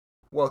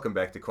Welcome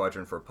back to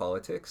Quadrant for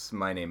Politics.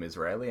 My name is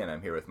Riley, and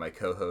I'm here with my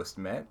co-host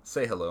Matt.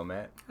 Say hello,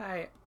 Matt.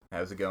 Hi.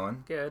 How's it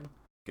going? Good.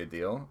 Good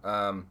deal.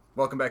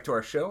 Welcome back to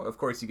our show. Of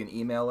course, you can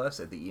email us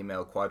at the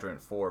email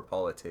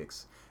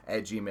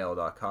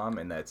quadrant4politics@gmail.com,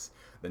 and that's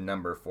the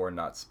number 4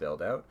 not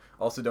spelled out.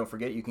 Also, don't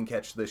forget you can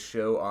catch this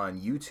show on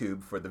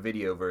YouTube for the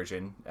video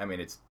version. I mean,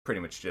 it's pretty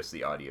much just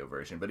the audio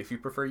version, but if you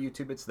prefer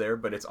YouTube, it's there,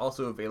 but it's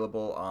also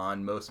available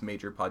on most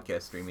major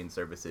podcast streaming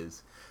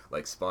services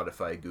like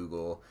Spotify,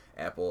 Google,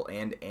 Apple,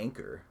 and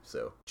Anchor.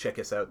 So check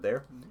us out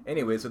there.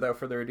 Anyways, without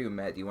further ado,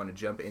 Matt, do you want to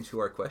jump into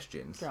our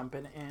questions?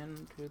 Jumping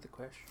into the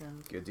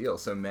questions. Good deal.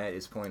 So Matt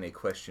is pulling a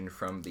question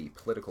from the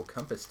Political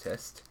Compass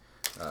Test.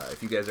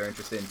 If you guys are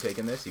interested in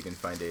taking this, you can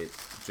find it.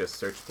 Just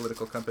search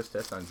Political Compass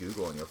Test on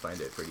Google, and you'll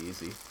find it pretty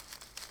easy.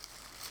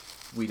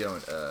 We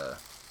don't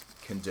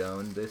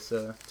condone this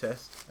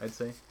test, I'd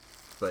say,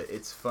 but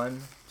it's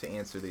fun to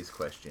answer these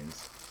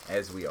questions,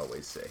 as we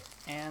always say.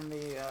 And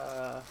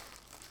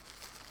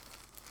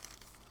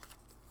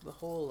the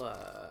whole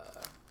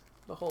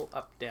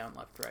up, down,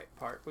 left, right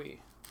part,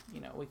 we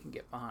can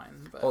get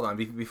behind. But... Hold on,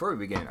 before we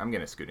begin, I'm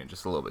going to scoot in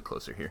just a little bit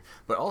closer here.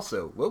 But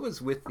also, what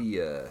was with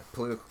the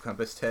Political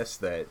Compass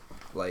Test that,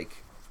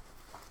 like,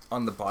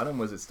 on the bottom,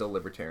 was it still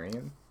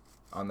libertarian?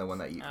 On the one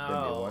that the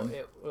new one?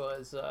 It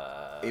was...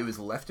 It was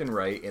left and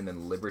right, and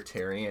then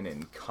libertarian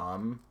and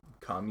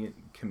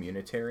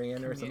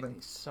communitarian or something?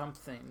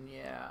 Something,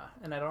 yeah.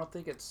 And I don't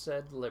think it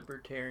said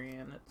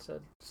libertarian. It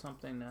said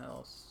something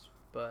else.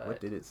 But what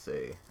did it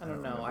say? I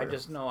don't know. Remember. I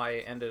just know I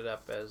ended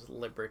up as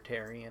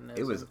libertarian.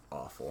 It was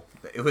awful.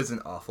 It was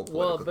an awful political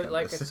Well, but compass.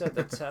 like I said,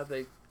 that's how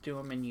they do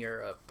them in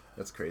Europe.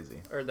 That's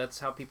crazy. Or that's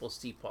how people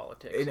see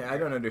politics. And I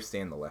don't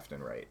understand the left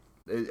and right.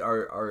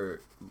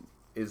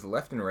 Is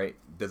left and right,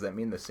 does that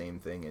mean the same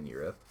thing in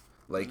Europe?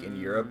 Like, in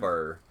Europe,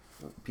 are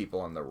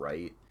people on the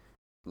right,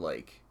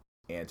 like,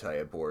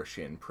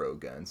 anti-abortion,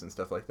 pro-guns, and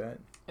stuff like that?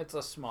 It's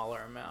a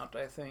smaller amount,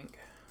 I think.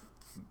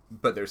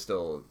 But there's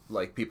still,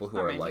 like, people who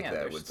are like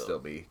that would still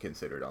be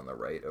considered on the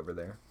right over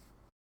there?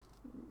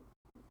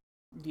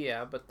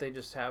 Yeah, but they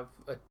just have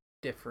a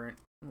different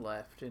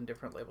left and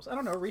different labels. I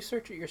don't know.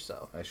 Research it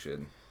yourself. I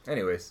should.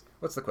 Anyways,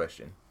 what's the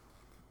question?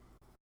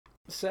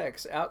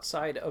 Sex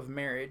outside of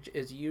marriage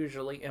is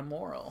usually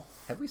immoral.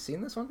 Have we seen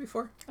this one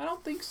before? I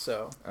don't think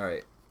so. All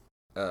right.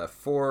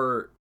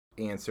 4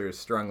 answers: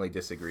 strongly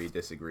disagree,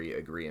 disagree,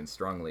 agree, and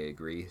strongly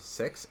agree.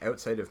 Sex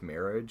outside of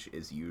marriage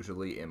is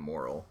usually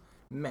immoral.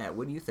 Matt,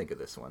 what do you think of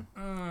this one?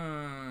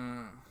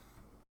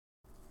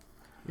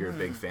 You're a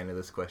big fan of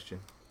this question?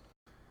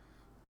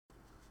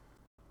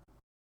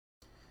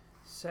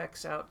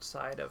 Sex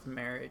outside of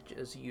marriage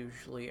is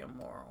usually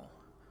immoral.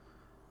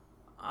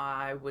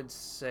 I would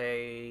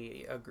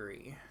say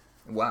agree.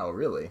 Wow,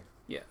 really?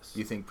 Yes.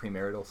 You think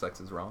premarital sex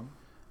is wrong?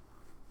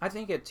 I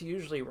think it's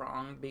usually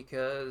wrong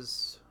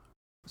because...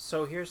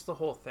 So here's the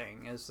whole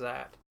thing, is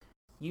that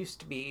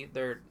used to be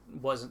there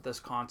wasn't this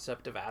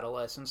concept of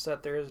adolescence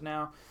that there is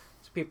now.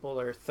 So people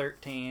are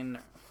 13,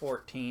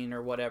 14,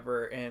 or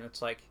whatever, and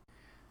it's like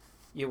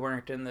you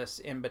weren't in this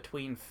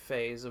in-between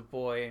phase of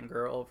boy and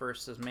girl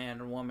versus man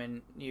and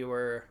woman. You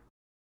were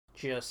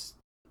just...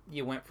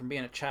 You went from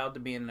being a child to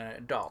being an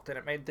adult, and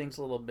it made things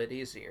a little bit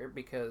easier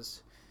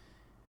because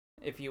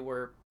if you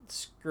were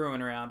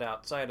screwing around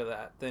outside of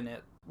that, then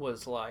it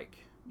was like,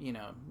 you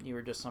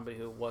were just somebody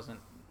who wasn't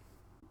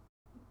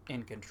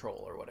in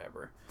control or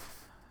whatever.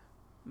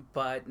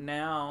 But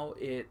now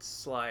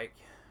it's like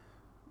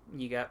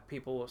you got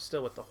people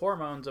still with the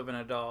hormones of an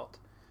adult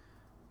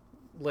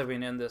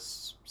living in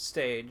this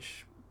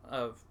stage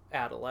of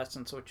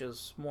adolescence, which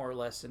is more or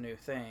less a new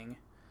thing.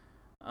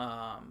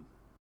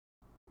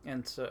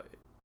 And so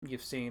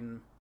you've seen,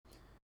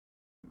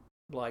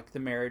 like, the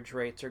marriage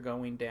rates are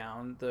going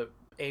down, the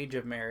age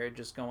of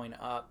marriage is going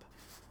up,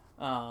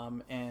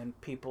 and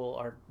people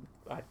are,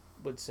 I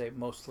would say,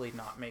 mostly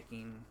not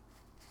making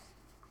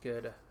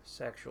good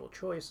sexual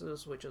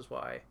choices, which is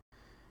why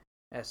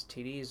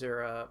STDs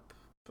are up,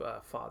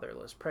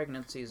 fatherless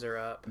pregnancies are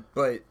up.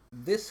 But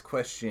this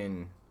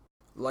question,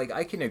 like,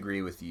 I can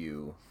agree with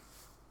you.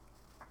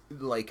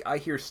 Like, I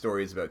hear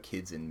stories about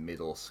kids in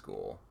middle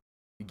school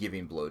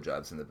giving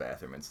blowjobs in the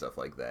bathroom and stuff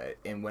like that.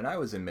 And when I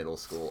was in middle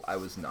school, I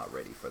was not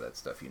ready for that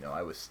stuff,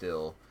 I was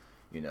still,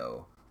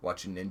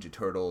 watching Ninja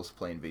Turtles,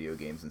 playing video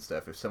games and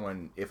stuff.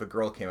 If a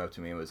girl came up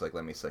to me and was like,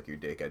 "Let me suck your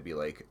dick," I'd be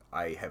like,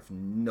 "I have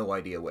no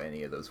idea what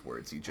any of those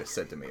words you just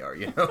said to me are,"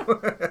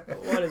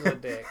 What is a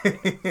dick?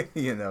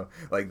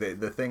 Like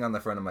the thing on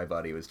the front of my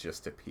body was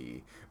just to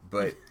pee.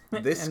 But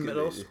this... In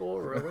middle school,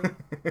 really?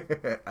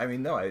 I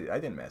mean, no, I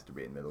didn't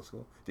masturbate in middle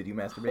school. Did you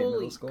masturbate in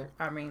middle school?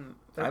 I mean...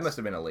 I must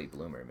have been a late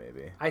bloomer,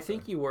 maybe. I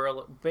think you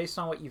were, based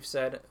on what you've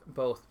said,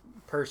 both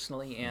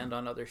personally and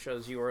on other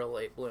shows, you were a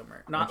late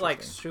bloomer. Not,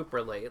 like,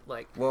 super late,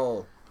 like...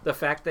 Well... The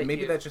fact that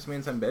maybe that just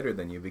means I'm better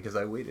than you because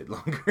I waited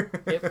longer.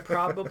 You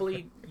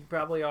probably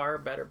are a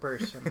better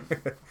person.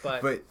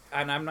 But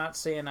and I'm not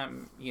saying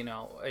I'm,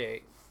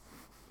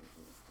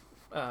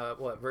 a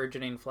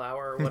virgining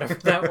flower or whatever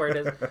that word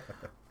is.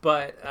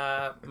 But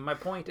my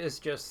point is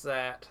just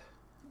that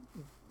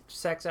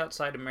sex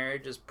outside of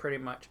marriage is pretty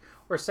much,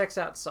 or sex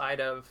outside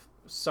of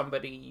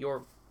somebody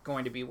you're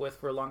going to be with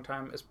for a long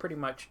time is pretty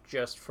much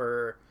just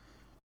for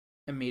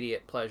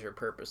immediate pleasure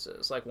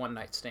purposes, like one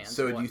night stands.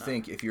 So, do you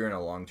think if you're in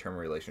a long-term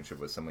relationship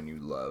with someone you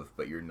love,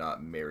 but you're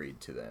not married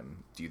to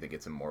them, do you think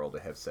it's immoral to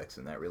have sex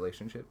in that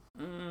relationship?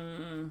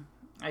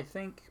 I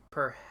think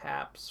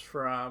perhaps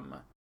from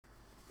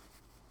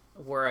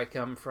where I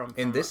come from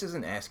and this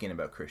isn't asking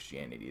about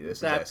Christianity. This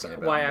is asking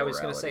about why morality. I was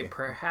going to say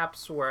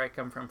perhaps where I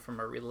come from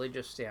a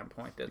religious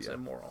standpoint, it's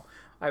immoral.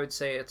 I would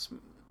say it's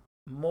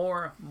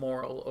more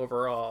moral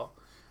overall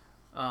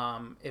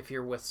if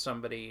you're with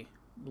somebody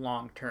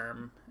long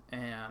term,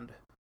 and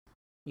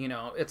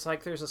it's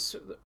like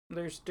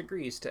there's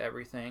degrees to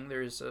everything.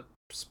 There's a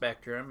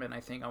spectrum, and I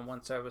think on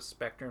one side of a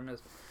spectrum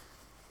is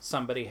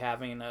somebody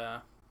having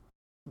a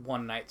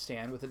one night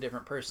stand with a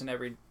different person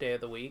every day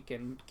of the week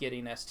and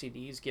getting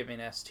STDs, giving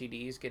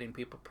STDs, getting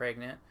people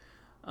pregnant.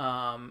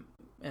 And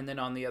then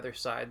on the other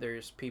side,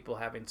 there's people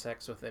having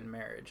sex within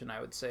marriage. And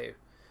I would say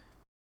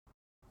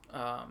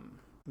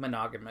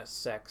monogamous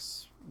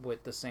sex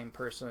with the same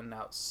person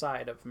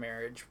outside of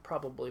marriage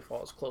probably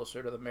falls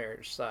closer to the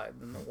marriage side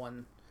than the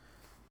one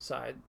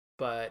side.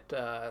 But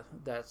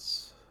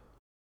that's...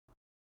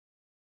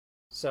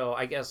 So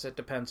I guess it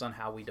depends on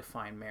how we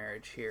define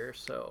marriage here.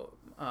 So...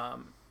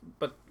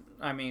 but,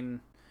 I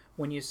mean,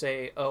 when you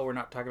say, oh, we're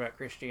not talking about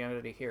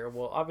Christianity here,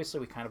 well,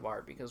 obviously we kind of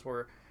are, because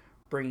we're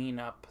bringing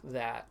up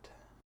that...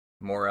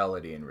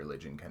 Morality and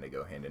religion kind of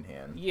go hand in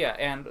hand. Yeah,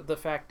 and the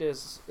fact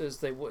is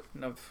they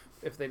wouldn't have,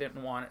 if they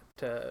didn't want it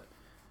to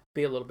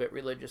be a little bit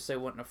religious, they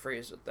wouldn't have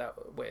phrased it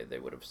that way. They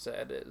would have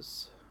said it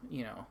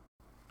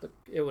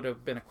would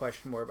have been a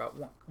question more about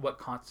what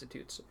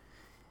constitutes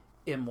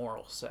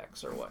immoral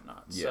sex or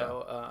whatnot. Yeah.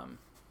 So,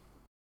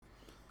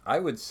 I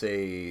would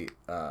say...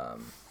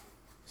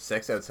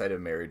 sex outside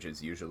of marriage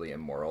is usually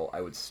immoral.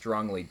 I would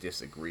strongly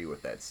disagree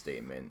with that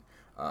statement,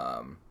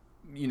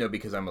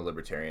 because I'm a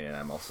libertarian and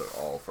I'm also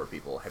all for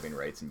people having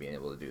rights and being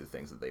able to do the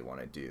things that they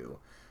want to do.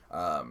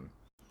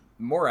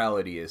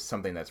 Morality is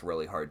something that's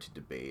really hard to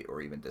debate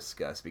or even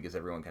discuss because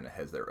everyone kind of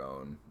has their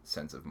own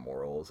sense of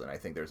morals, and I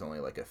think there's only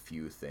like a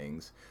few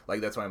things.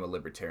 Like, that's why I'm a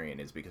libertarian,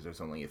 is because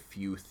there's only a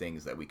few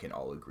things that we can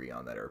all agree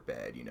on that are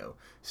bad.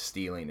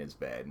 Stealing is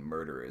bad,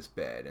 murder is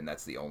bad, and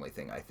that's the only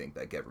thing I think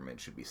that government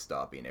should be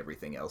stopping.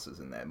 Everything else is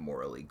in that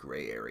morally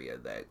gray area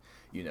that,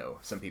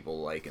 some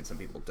people like and some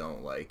people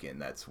don't like,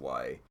 and that's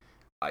why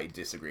I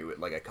disagree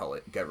with, I call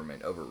it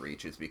government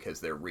overreach, is because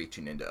they're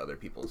reaching into other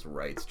people's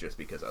rights just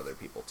because other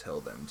people tell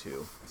them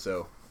to.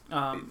 So,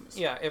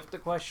 if the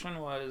question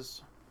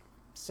was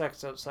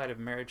sex outside of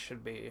marriage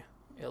should be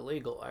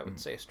illegal, I would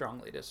say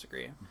strongly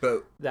disagree.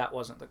 But that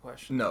wasn't the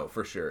question. No,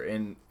 for sure.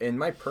 And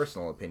my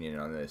personal opinion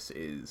on this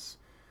is,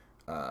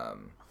 I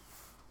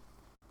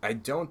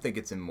don't think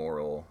it's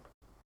immoral,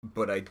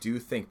 but I do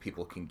think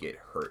people can get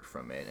hurt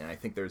from it, and I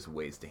think there's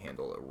ways to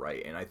handle it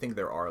right. And I think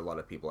there are a lot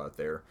of people out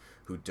there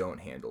who don't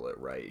handle it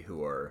right,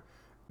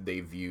 they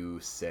view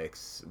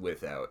sex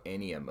without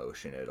any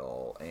emotion at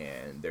all,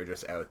 and they're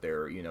just out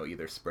there,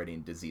 either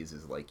spreading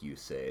diseases like you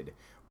said,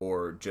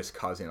 or just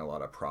causing a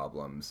lot of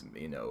problems,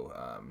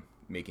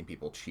 making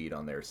people cheat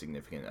on their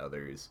significant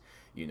others,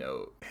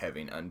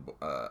 having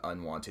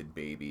unwanted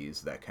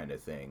babies, that kind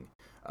of thing.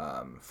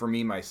 For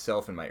me,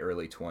 myself, in my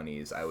early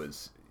 20s, I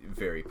was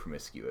very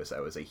promiscuous. I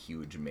was a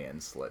huge man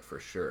slut for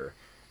sure.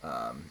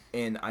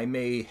 And I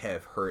may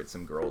have hurt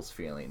some girls'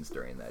 feelings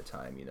during that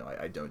time.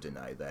 I don't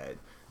deny that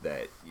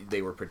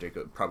they were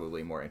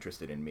probably more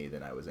interested in me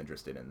than I was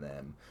interested in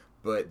them.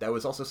 But that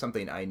was also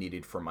something I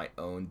needed for my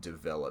own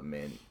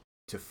development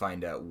to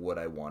find out what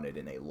I wanted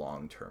in a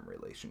long-term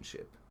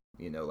relationship.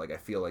 I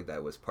feel like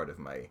that was part of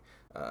my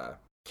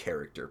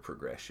character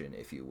progression,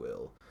 if you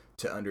will,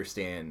 to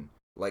understand...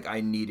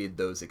 I needed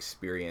those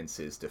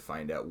experiences to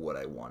find out what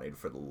I wanted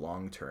for the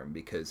long term,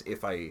 because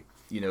if I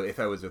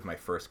was with my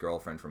first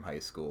girlfriend from high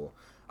school,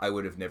 I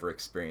would have never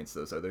experienced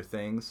those other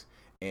things,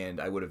 and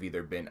I would have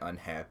either been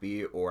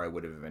unhappy or I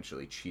would have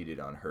eventually cheated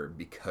on her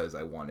because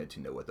I wanted to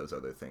know what those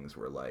other things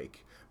were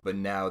like. But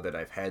now that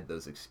I've had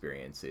those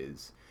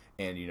experiences,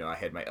 and I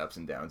had my ups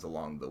and downs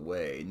along the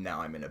way,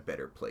 now I'm in a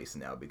better place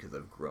now because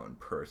I've grown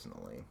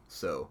personally.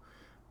 So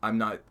I'm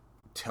not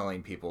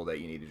telling people that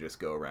you need to just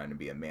go around and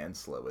be a man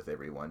slut with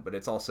everyone, but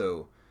it's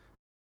also,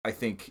 I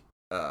think,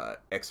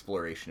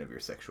 exploration of your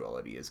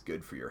sexuality is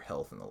good for your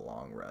health in the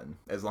long run,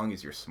 as long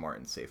as you're smart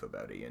and safe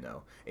about it,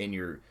 and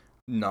you're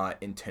not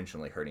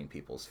intentionally hurting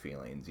people's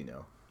feelings.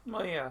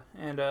 Well, yeah,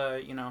 and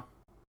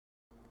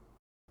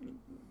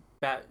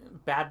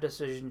bad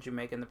decisions you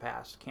make in the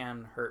past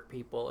can hurt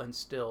people and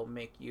still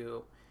make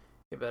you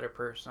a better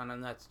person,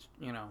 and that's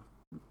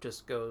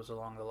just goes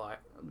along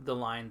the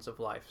lines of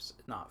life's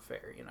not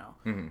fair.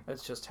 Mm-hmm.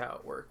 That's just how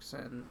it works.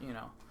 And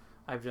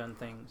I've done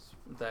things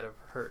that have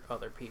hurt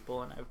other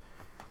people, and I've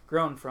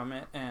grown from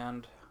it,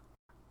 and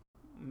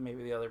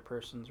maybe the other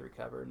person's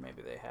recovered,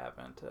 maybe they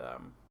haven't,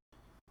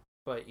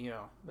 but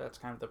that's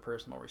kind of the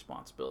personal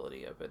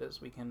responsibility of it,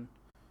 is we can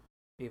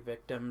be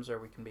victims or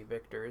we can be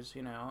victors,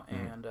 Mm-hmm.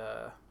 and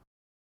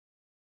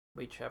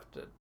we each have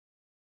to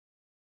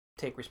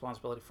take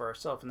responsibility for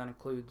ourselves, and that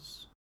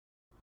includes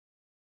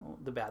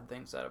the bad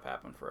things that have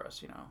happened for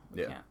us.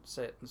 We can't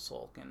sit and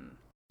sulk and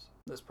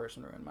this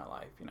person ruined my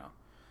life.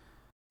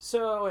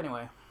 So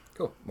anyway,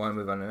 cool. Want to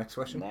move on to the next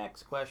question?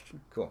 Next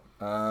question. Cool.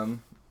 Do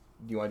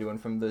you want to do one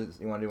from this?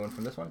 You want to do one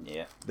from this one?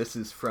 Yeah. This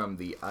is from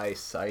the I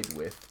side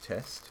with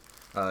test.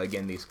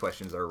 Again, these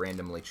questions are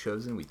randomly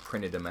chosen. We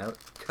printed them out,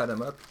 cut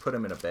them up, put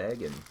them in a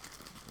bag, and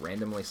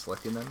randomly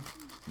selected them.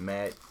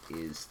 Matt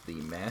is the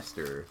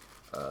master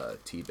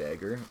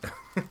teabagger.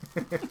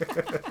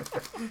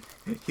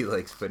 He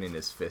likes putting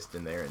his fist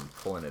in there and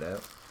pulling it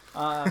out.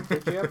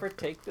 Did you ever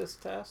take this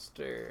test,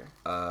 or?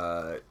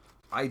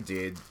 I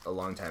did a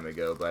long time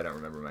ago, but I don't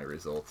remember my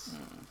results.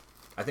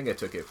 I think I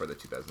took it for the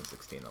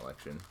 2016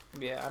 election.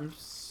 Yeah, I'm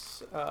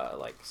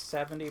like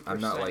 70%. I'm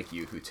not like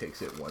you who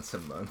takes it once a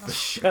month.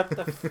 Shut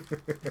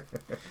the.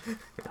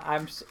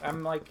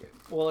 I'm like,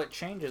 well, it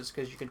changes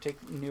because you can take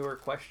newer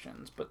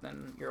questions, but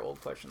then your old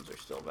questions are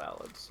still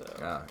valid.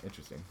 So.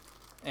 Interesting.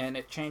 And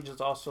it changes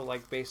also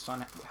like based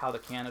on how the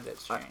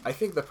candidates change. I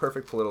think the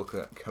Perfect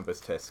Political Compass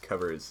test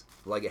covers,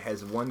 like, it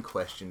has one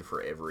question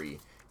for every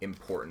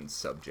important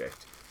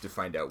subject to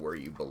find out where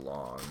you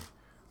belong.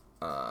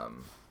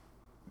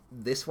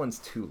 This one's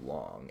too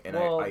long, and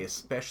I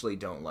especially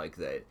don't like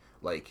that.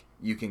 Like,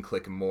 you can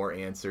click more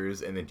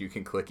answers, and then you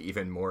can click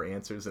even more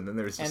answers, and then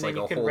there's just like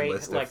a whole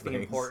list of things.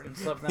 The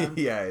importance of them.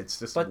 Yeah, it's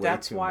just. But way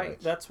that's too why much.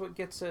 that's what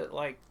gets it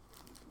like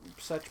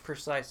such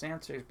precise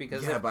answers,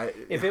 because Yeah,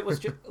 if it was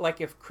just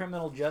like if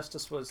criminal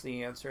justice was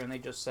the answer, and they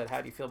just said,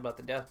 "How do you feel about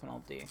the death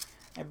penalty?"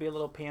 I'd be a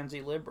little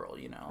pansy liberal,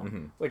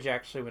 Mm-hmm. Which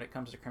actually, when it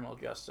comes to criminal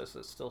justice,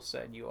 it still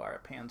said you are a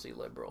pansy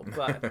liberal,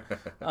 but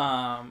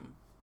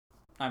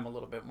I'm a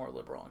little bit more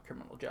liberal on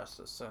criminal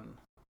justice and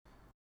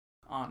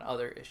on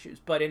other issues.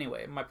 But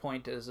anyway, my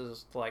point is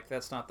like,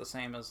 that's not the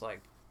same as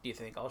like, do you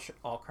think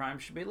all crime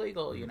should be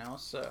legal?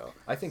 So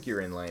I think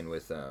you're in line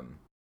with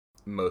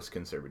most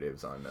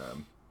conservatives on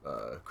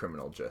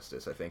criminal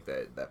justice. I think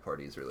that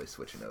party is really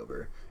switching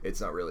over.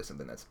 It's not really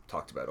something that's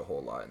talked about a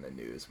whole lot in the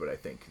news, but I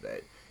think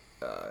that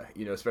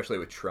especially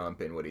with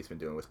Trump and what he's been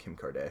doing with Kim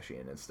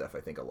Kardashian and stuff,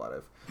 I think a lot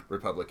of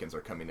Republicans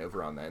are coming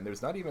over on that. And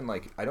there's not even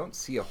I don't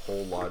see a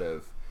whole lot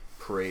of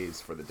praise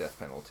for the death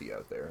penalty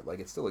out there. Like,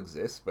 it still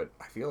exists, but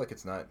I feel like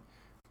it's not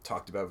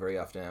talked about very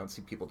often. I don't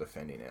see people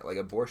defending it. Like,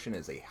 abortion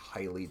is a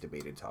highly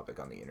debated topic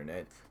on the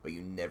internet, but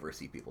you never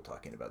see people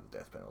talking about the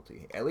death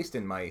penalty, at least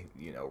in my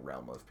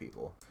realm of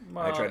people.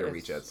 Well, I try to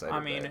reach outside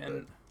of that.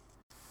 And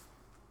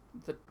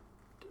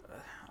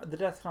the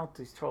death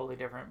penalty is totally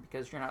different,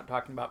 because you're not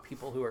talking about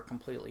people who are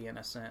completely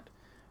innocent,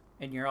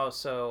 and you're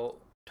also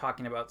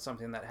talking about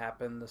something that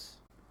happens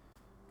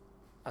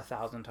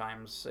 1,000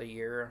 times a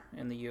year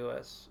in the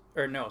U.S.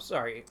 Or no,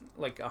 sorry,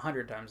 like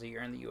 100 times a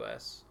year in the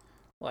U.S.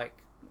 Like,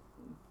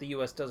 the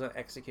U.S. doesn't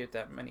execute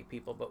that many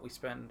people, but we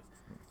spend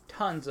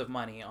tons of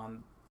money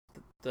on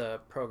the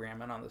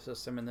program and on the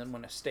system. And then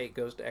when a state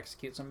goes to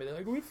execute somebody, they're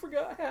like, we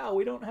forgot how,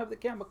 we don't have the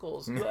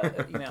chemicals,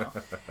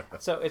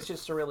 So it's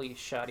just a really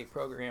shoddy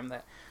program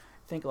that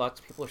I think lots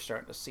of people are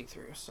starting to see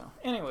through. So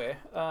anyway,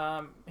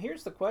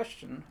 here's the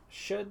question.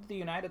 Should the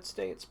United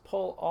States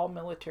pull all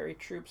military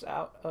troops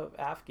out of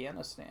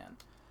Afghanistan?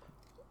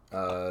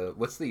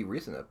 What's the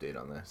recent update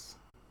on this?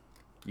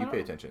 You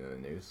pay attention to the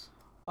news.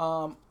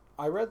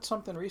 I read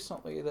something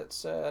recently that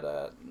said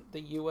the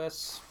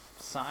U.S.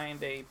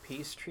 signed a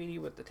peace treaty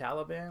with the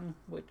Taliban,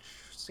 which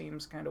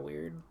seems kind of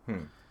weird.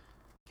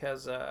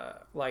 Because,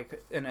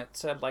 and it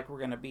said, we're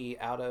going to be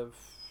out of,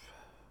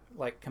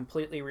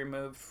 completely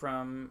removed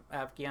from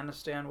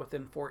Afghanistan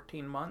within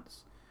 14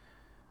 months.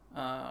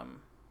 I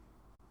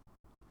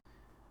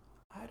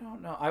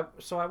don't know.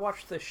 So I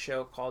watched this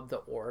show called The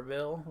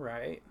Orville,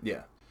 right?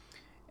 Yeah.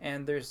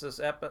 And there's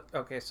this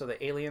okay, so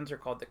the aliens are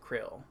called the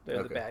Krill.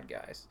 They're the bad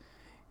guys.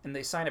 And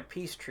they sign a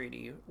peace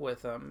treaty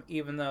with them,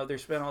 even though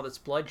there's been all this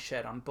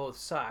bloodshed on both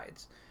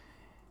sides.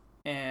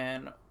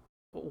 And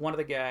one of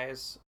the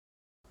guys,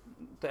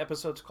 the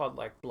episode's called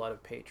Blood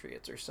of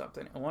Patriots or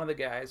something, and one of the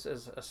guys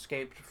has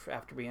escaped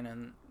after being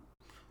in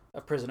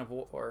a prison of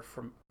war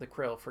from the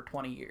Krill for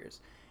 20 years.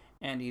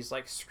 And he's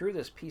like, screw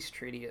this peace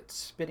treaty. It's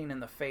spitting in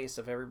the face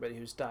of everybody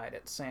who's died.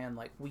 It's saying,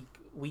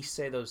 we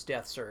say those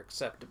deaths are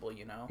acceptable,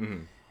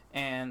 Mm-hmm.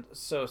 And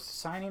so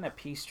signing a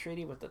peace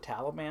treaty with the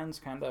Taliban's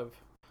kind of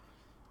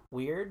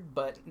weird,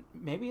 but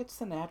maybe it's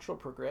the natural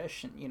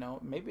progression,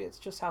 maybe it's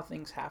just how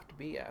things have to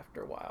be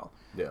after a while.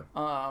 Yeah.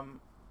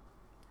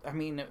 I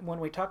mean, when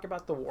we talk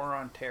about the war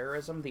on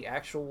terrorism, the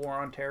actual war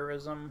on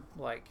terrorism,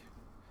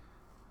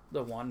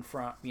 the one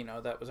from,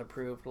 that was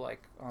approved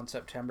on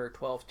September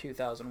 12th,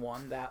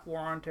 2001, that war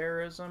on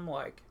terrorism,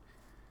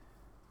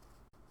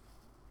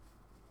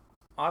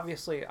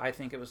 obviously, I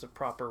think it was a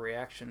proper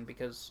reaction,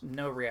 because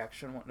no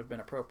reaction wouldn't have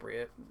been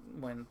appropriate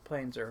when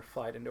planes are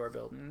flight into our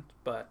buildings,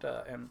 but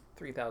and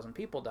 3,000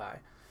 people die.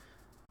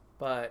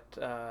 But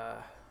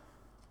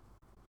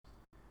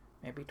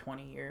maybe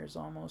 20 years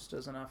almost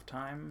is enough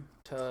time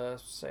to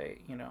say,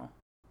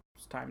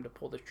 it's time to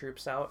pull the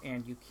troops out,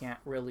 and you can't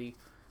really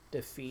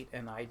defeat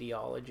an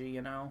ideology,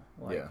 you know?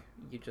 Like, Yeah.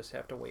 you just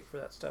have to wait for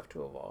that stuff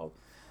to evolve.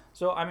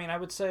 So, I mean, I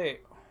would say,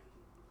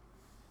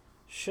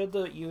 should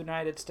the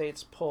United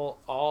States pull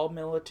all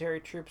military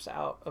troops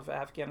out of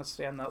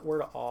Afghanistan? That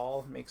word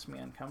all makes me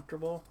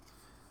uncomfortable.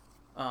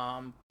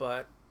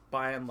 But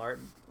by and large,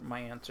 my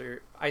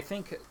answer, I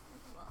think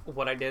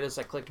what I did is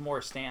I clicked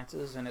more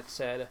stances and it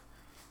said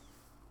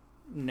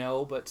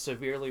no, but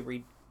severely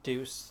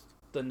reduce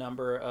the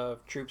number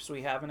of troops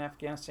we have in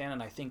Afghanistan,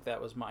 and I think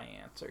that was my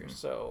answer.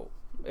 So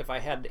if I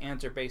had to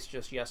answer based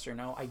just yes or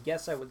no, I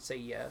guess I would say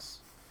yes.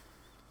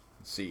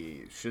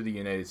 See, should the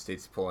United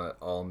States pull out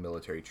all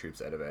military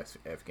troops out of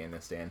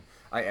Afghanistan?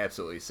 I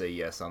absolutely say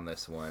yes on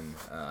this one.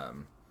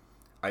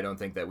 I don't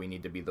think that we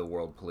need to be the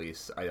world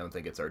police. I don't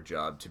think it's our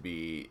job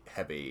to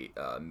have a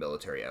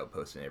military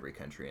outpost in every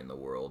country in the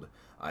world.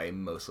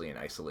 I'm mostly an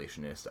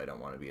isolationist. I don't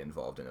want to be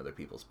involved in other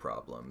people's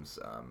problems.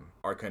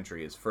 Our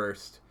country is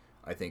first.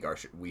 I think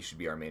we should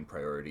be our main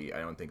priority. I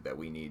don't think that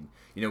we need...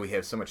 we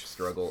have so much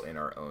struggle in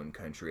our own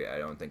country. I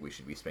don't think we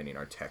should be spending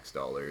our tax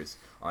dollars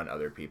on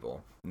other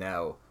people.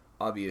 Now,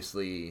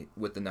 obviously,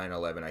 with the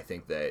 9/11, I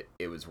think that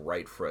it was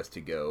right for us to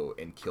go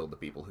and kill the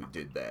people who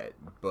did that.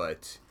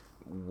 But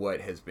what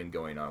has been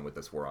going on with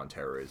this war on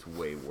terror is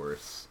way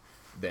worse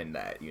than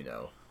that,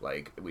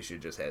 Like, we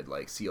should just had,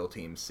 like, SEAL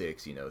Team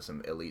 6,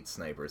 some elite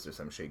snipers or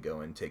some shit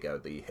go and take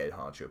out the head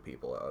honcho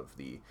people of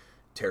the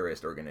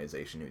terrorist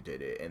organization who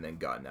did it and then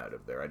gotten out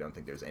of there. I don't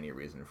think there's any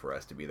reason for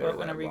us to be there. But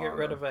whenever you get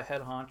rid of a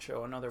head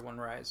honcho, another one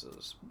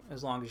rises,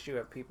 as long as you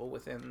have people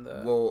within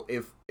the... Well,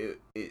 if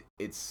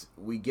it's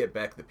we get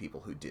back the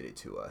people who did it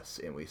to us,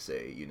 and we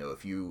say,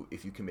 if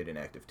you commit an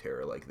act of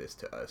terror like this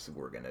to us,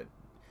 we're gonna,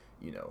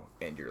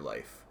 end your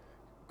life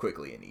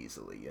quickly and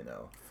easily,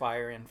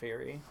 Fire and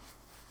fury.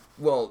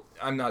 Well,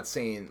 I'm not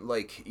saying,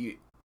 like,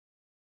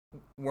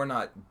 we're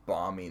not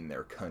bombing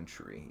their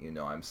country,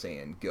 I'm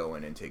saying go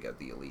in and take out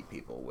the elite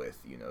people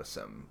with,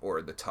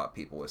 or the top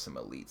people with some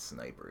elite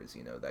snipers,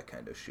 that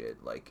kind of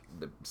shit. Like,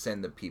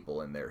 send the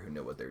people in there who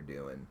know what they're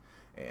doing,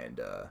 and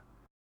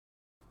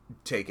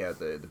take out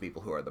the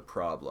people who are the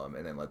problem,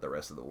 and then let the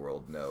rest of the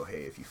world know,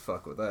 hey, if you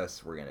fuck with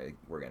us, we're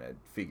gonna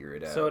figure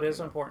it out. So it is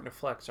important to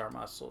flex our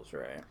muscles,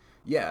 right?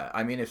 Yeah,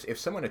 I mean, if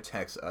someone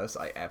attacks us,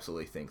 I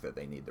absolutely think that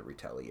they need the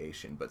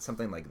retaliation. But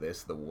something like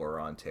this, the war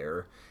on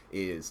terror,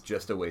 is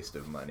just a waste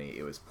of money.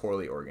 It was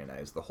poorly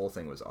organized. The whole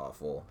thing was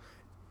awful.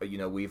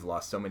 We've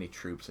lost so many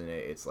troops in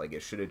it. It's like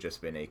it should have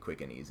just been a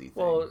quick and easy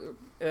thing. Well,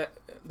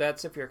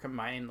 that's if you're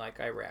combining, like,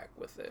 Iraq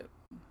with it.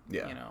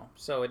 Yeah.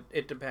 So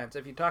it depends.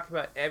 If you talk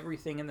about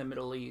everything in the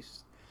Middle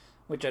East,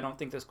 which I don't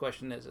think this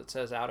question is, it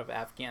says out of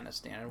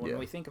Afghanistan. And when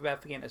we think of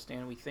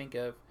Afghanistan, we think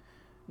of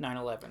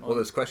 9/11. Well,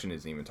 this question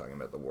isn't even talking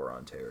about the war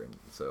on terror, and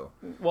so.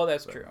 Well,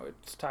 that's true.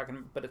 It's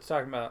talking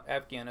about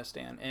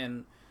Afghanistan,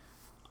 and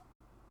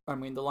I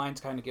mean the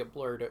lines kind of get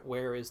blurred at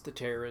where is the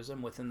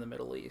terrorism within the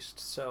Middle East.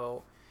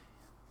 So,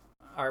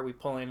 are we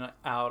pulling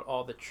out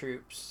all the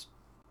troops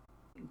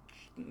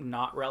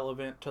not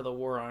relevant to the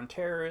war on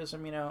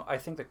terrorism? I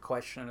think the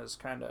question is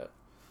kind of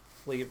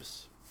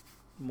leaves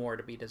more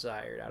to be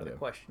desired out of the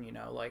question.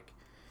 Like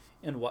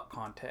in what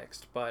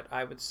context? But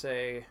I would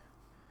say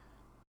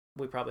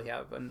we probably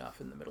have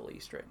enough in the Middle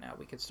East right now.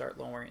 We could start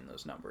lowering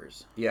those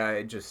numbers. Yeah,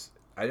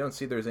 I don't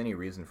see there's any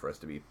reason for us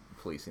to be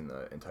policing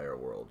the entire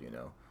world,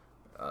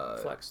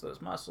 Flex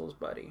those muscles,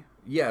 buddy.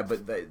 Yeah,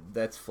 but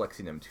that's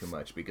flexing them too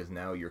much, because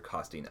now you're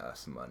costing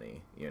us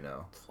money,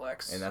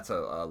 Flex. And that's a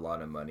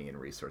lot of money and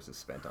resources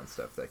spent on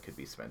stuff that could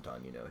be spent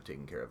on,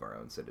 taking care of our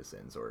own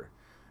citizens or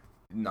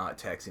not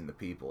taxing the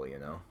people,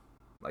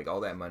 Like, all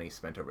that money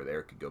spent over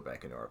there could go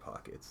back into our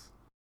pockets.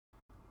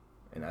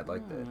 And I'd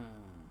like that.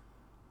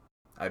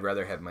 I'd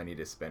rather have money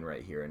to spend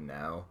right here and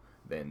now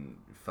than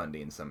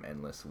funding some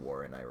endless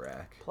war in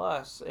Iraq.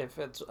 Plus, if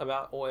it's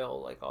about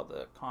oil, like all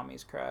the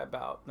commies cry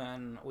about,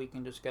 then we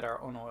can just get our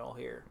own oil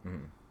here.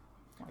 Mm-hmm.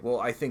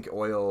 Well, I think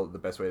the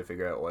best way to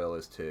figure out oil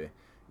is to,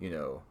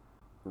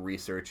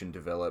 research and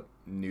develop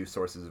new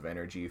sources of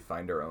energy,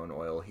 find our own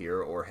oil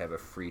here, or have a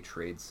free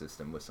trade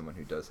system with someone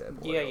who does have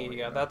oil.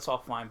 Yeah, that's all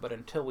fine, but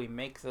until we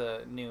make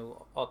the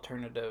new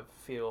alternative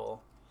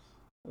fuel,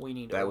 we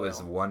need oil. That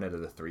was one out of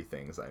the three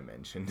things I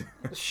mentioned.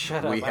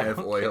 Shut up. We have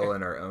oil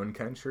in our own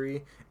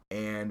country,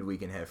 and we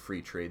can have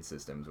free trade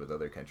systems with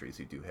other countries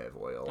who do have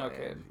oil.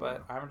 Okay,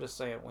 but I'm just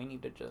saying we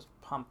need to just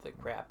pump the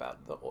crap out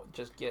of the oil.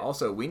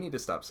 Also, we need to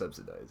stop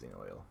subsidizing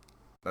oil.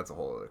 That's a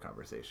whole other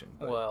conversation.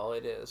 But... Well,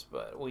 it is,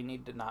 but we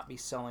need to not be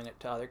selling it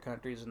to other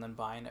countries and then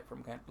buying it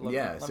from countries.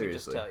 Let me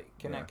just tell you.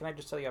 Can I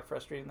just tell you how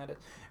frustrating that is?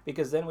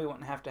 Because then we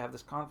wouldn't have to have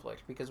this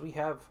conflict, because we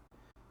have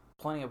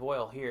plenty of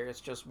oil here.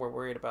 It's just we're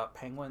worried about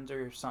penguins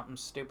or something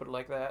stupid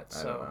like that.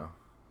 I don't know.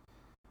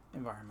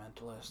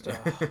 Environmentalist.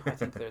 I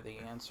think they're the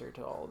answer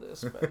to all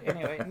this. But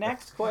anyway,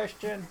 next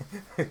question.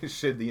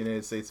 Should the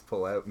United States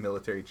pull out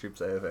military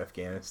troops out of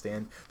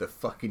Afghanistan? The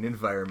fucking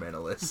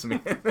environmentalists,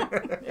 man.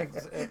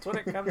 That's what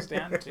it comes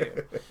down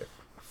to.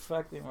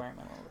 Fuck the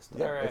environmentalists.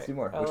 Yeah, all right. Let's do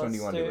more. Which one do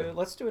you want to do?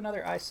 Let's do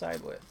another I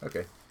side with.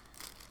 Okay.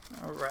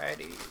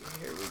 Alrighty.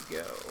 Here we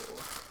go.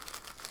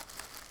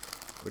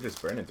 We're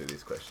just burning through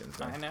these questions,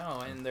 man. I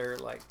know, and they're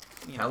like,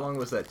 How long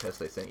was that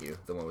test I sent you?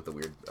 The one with the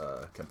weird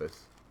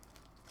compass?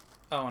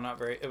 Oh, not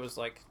very. It was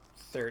like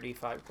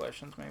 35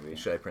 questions, maybe.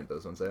 Should I print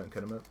those ones out and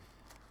cut them up?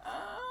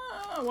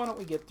 Why don't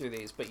we get through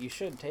these? But you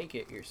should take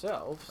it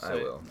yourself. So I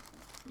will.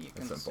 You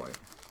can at some point.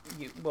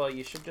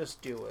 You should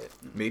just do it.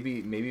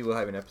 Maybe we'll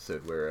have an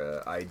episode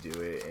where I do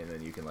it, and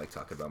then you can like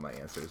talk about my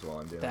answers while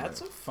I'm doing it.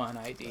 That's a fun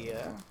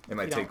idea. It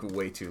might take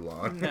way too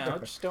long. No,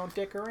 just don't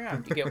dick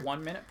around. You get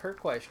 1 minute per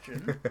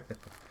question.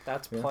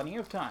 That's plenty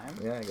of time.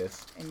 Yeah, I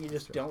guess. And you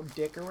just don't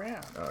dick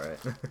around. All right.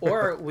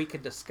 Or we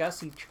could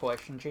discuss each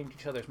question, change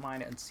each other's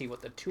mind, and see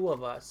what the two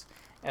of us,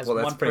 as well,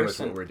 one that's pretty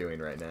person. much what we're doing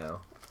right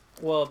now.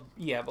 Well,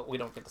 yeah, but we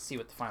don't get to see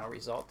what the final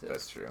result is.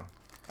 That's true.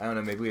 I don't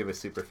know, maybe we have a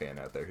super fan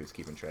out there who's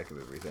keeping track of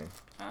everything.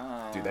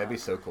 Dude, that'd be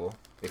so cool.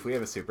 If we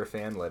have a super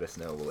fan, let us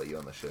know. We'll let you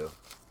on the show.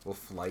 We'll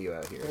fly you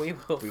out here. We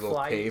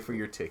will pay for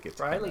your ticket.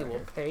 Riley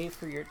will pay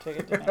for your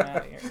ticket to come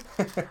out here.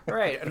 All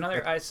right,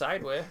 another I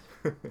side with.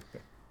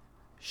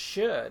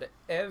 Should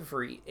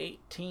every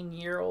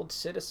 18-year-old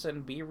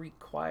citizen be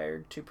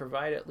required to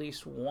provide at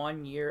least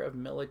 1 year of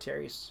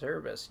military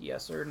service?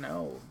 Yes or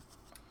no?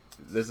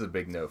 This is a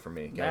big no for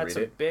me. Can That's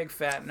I read a big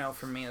fat no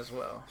for me as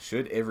well.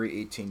 Should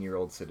every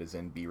 18-year-old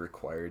citizen be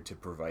required to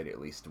provide at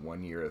least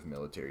 1 year of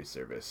military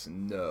service?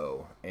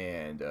 No.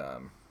 And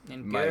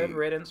good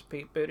riddance,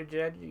 Pete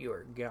Buttigieg. You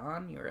are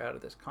gone. You are out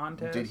of this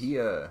contest. Did he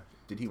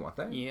want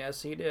that?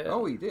 Yes, he did.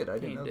 Oh, he did. I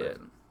didn't know did.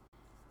 that.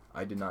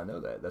 I did not know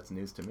that. That's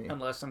news to me.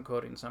 Unless I'm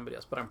quoting somebody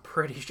else, but I'm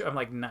pretty sure. I'm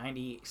like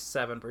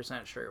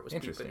 97% sure it was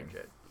Pete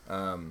Buttigieg.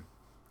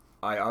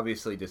 I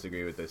obviously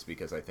disagree with this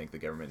because I think the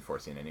government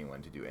forcing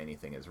anyone to do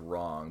anything is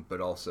wrong, but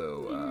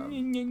also I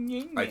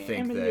think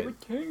I'm a that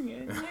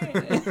libertarian.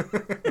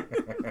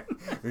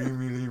 I'm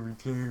a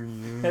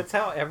libertarian. That's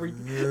how every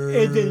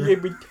it's a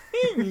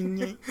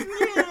libertarian.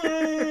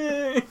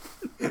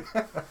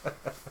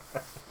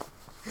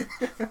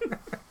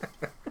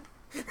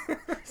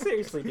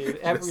 Seriously, dude.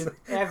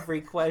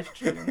 Every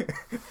question.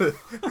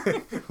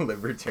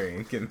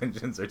 Libertarian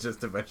conventions are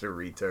just a bunch of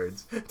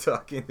retards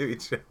talking to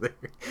each other.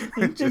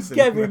 Just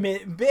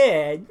government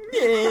bad.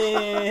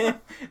 Yeah.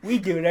 We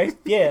do it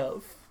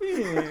ourselves.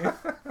 Yeah.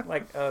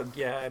 Like, oh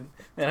god,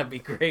 that'd be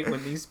great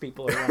when these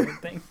people are running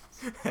things.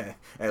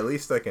 At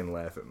least I can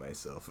laugh at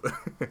myself.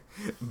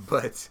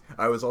 But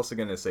I was also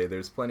going to say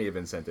there's plenty of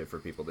incentive for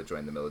people to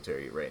join the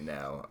military right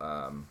now.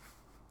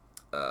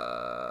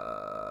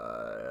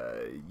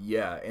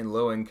 Yeah, in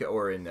low income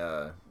or in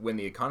when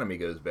the economy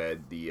goes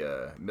bad,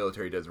 the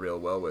military does real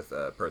well with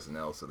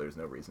personnel, so there's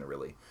no reason to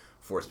really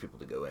force people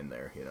to go in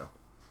there, you know.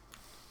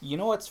 You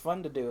know what's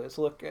fun to do is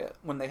look at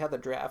when they had the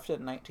draft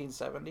in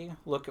 1970.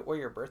 Look at where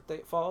your birth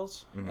date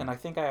falls, and I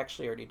think I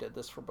actually already did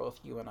this for both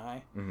you and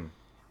I.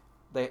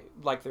 They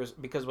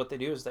because what they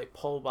do is they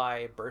pull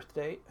by birth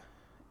date,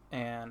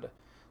 and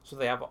so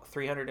they have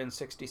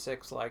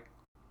 366 like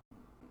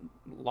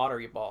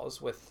lottery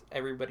balls with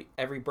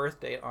every birth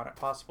date on it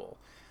possible.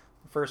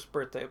 The first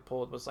birthday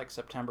pulled was like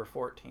September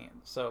 14th.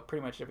 So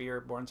pretty much if you're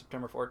born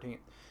September 14th,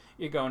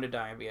 you're going to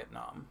die in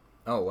Vietnam.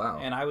 Oh wow.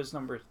 And I was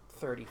number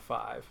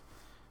 35.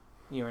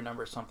 You were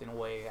number something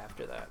way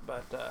after that,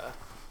 but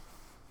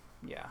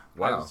yeah.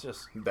 Wow. I was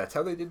just That's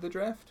how they did the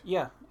draft?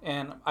 Yeah,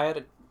 and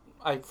I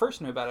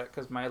first knew about it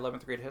because my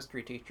 11th grade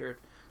history teacher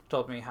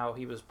told me how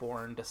he was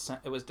born.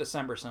 It was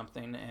December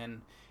something,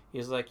 and he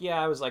was like,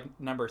 yeah, I was like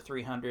number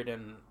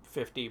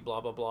 350,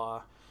 blah, blah,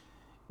 blah.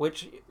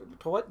 Which,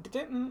 what,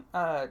 didn't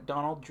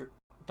Donald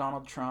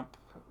Trump,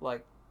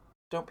 like,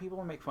 don't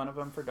people make fun of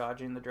him for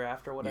dodging the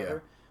draft or whatever? Yeah.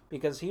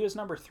 Because he was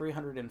number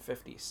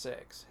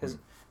 356,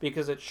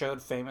 because it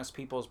showed famous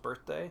people's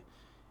birthday.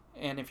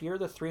 And if you're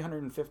the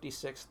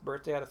 356th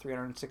birthday out of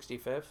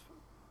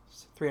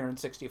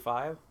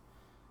 365,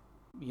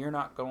 you're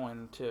not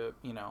going to,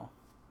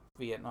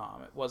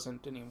 Vietnam. It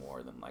wasn't any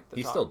more than like the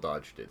He top. still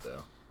dodged it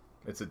though.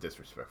 It's a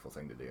disrespectful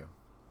thing to do.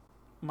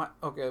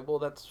 Okay, well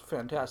that's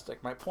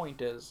fantastic. My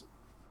point is,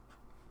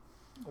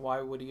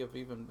 why would he have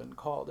even been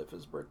called if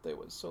his birthday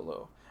was so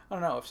low? I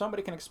don't know. If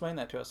somebody can explain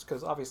that to us,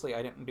 because obviously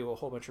I didn't do a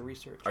whole bunch of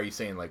research. Are you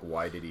saying like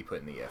why did he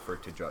put in the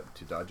effort to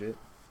dodge it?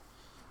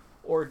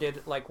 Or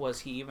was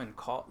he even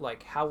called?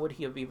 Like, how would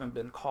he have even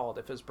been called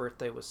if his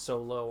birthday was so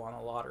low on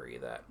a lottery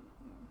that?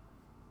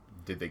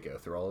 Did they go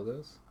through all of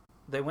those?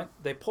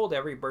 They pulled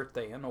every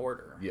birthday in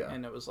order. Yeah.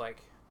 And it was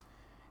like,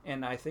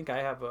 and I think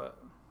I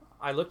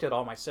looked at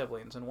all my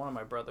siblings, and one of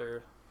my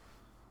brother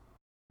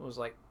was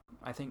like,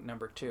 I think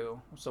number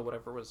 2, so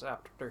whatever was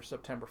after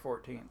September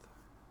 14th.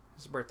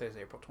 His birthday is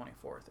April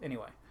 24th.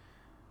 Anyway,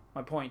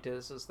 my point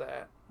is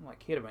that,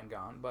 like, he'd have been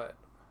gone, but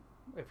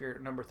if you're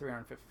number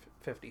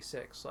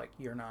 356, like,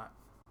 you're not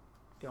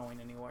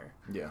going anywhere.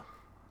 Yeah.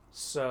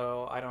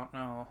 So, I don't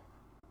know.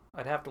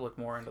 I'd have to look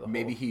more into the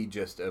Maybe he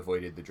just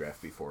avoided the draft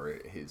before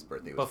his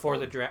birthday was before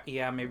pulled. the draft.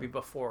 Yeah, maybe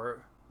before,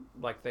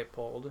 like, they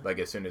pulled. Like,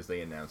 as soon as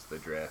they announced the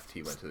draft,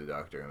 he went to the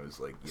doctor and was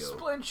like, yo,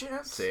 Splint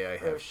chance. say I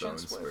have Shin bone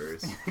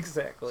splints. spurs.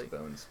 Exactly.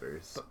 Bone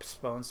spurs.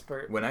 Bone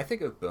spurt. When I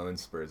think of bone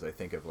spurs, I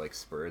think of, like,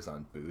 spurs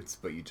on boots,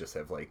 but you just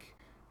have, like,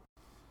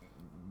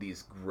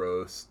 these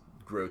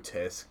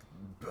grotesque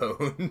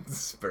bone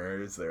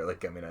spurs that are like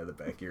coming out of the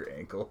back of your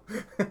ankle.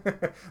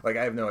 Like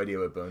I have no idea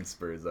what bone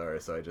spurs are,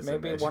 so I just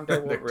Maybe imagine one day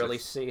we'll really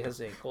see his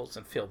ankles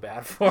and feel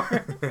bad for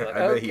him. Like,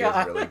 I bet he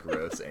has really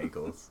gross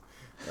ankles.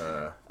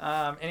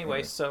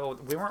 Anyway, so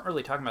we weren't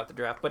really talking about the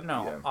draft, but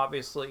no, Yeah.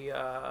 obviously,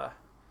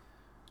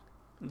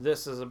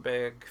 this is a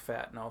big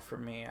fat no for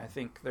me. I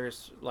think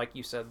there's, like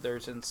you said,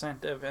 there's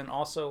incentive, and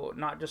also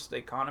not just the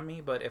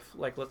economy, but if,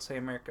 like, let's say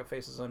America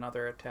faces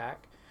another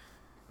attack,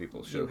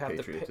 People show you have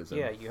patriotism.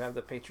 you have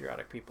the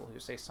patriotic people who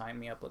say, "Sign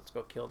me up, let's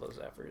go kill those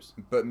effers."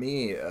 But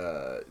me,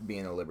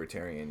 being a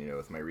libertarian,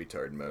 with my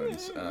retard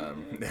moans,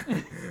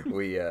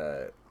 we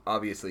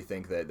obviously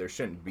think that there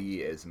shouldn't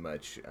be as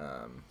much.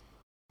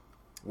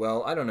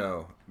 Well, I don't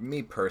know.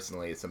 Me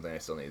personally, it's something I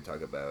still need to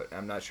talk about.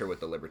 I'm not sure what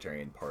the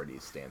Libertarian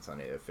Party's stance on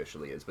it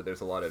officially is, but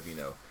there's a lot of,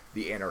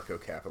 the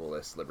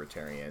anarcho-capitalist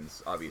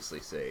libertarians obviously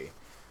say,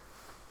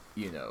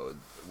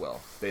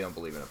 well, they don't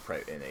believe in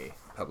a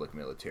public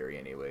military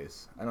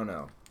anyways. I don't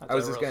know. I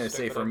was just going to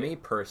say, for me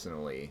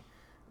personally,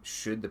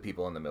 should the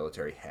people in the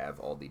military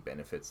have all the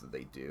benefits that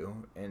they do?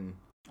 And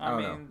I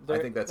don't know. I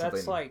think that's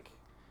something... like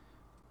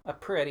a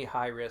pretty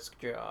high risk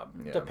job.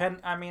 Yeah.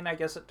 I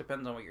guess it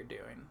depends on what you're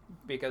doing,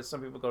 because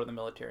some people go to the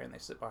military and they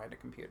sit behind a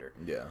computer.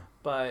 Yeah.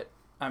 But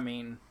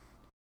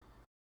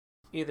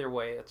either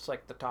way, it's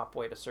like the top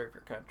way to serve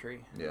your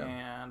country. Yeah.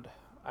 And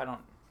I don't.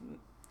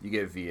 You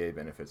get VA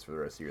benefits for the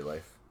rest of your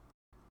life.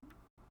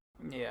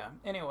 Yeah.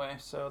 Anyway,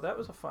 so that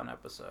was a fun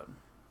episode.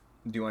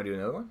 Do you want to do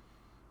another one?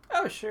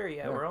 Oh sure,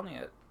 yeah. We're only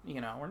at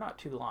we're not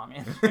too long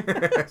in.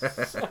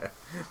 So,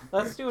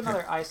 let's do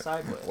another eye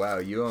sideways. Wow,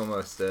 you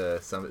almost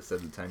said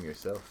the time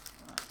yourself.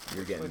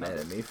 You're getting mad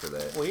at me for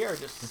that. We are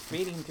just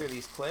speeding through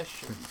these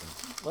questions.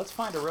 Let's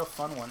find a real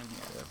fun one in here.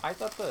 Yeah. I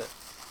thought the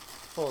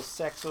whole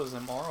sex was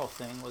immoral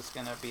thing was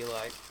gonna be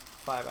like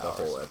 5 hours.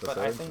 The whole episode. But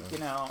I think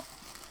I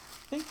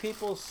think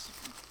people's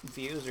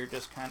views are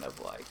just kind of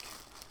like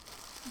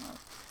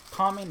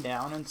calming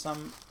down in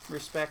some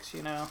respects,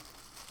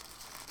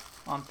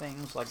 on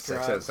things like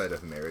sex drugs. outside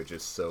of marriage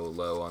is so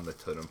low on the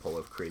totem pole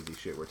of crazy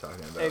shit we're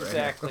talking about.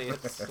 Exactly.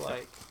 Right now. It's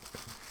like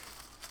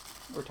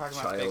we're talking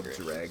about child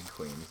drag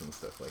queens and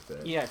stuff like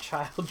that. Yeah,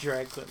 child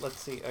drag queen.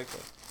 Let's see.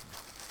 Okay.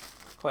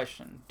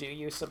 Question: do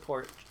you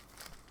support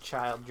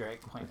child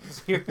drag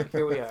queens? Here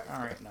we are.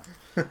 All right,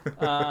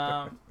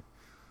 now.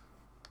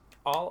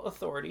 All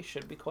authority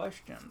should be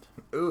questioned.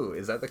 Ooh,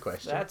 is that the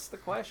question? That's the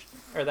question.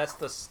 Or that's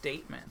the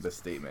statement. The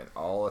statement.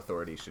 All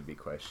authority should be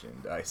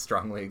questioned. I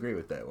strongly agree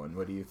with that one.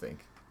 What do you think?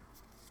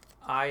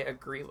 I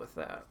agree with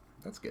that.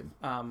 That's good.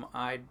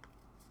 I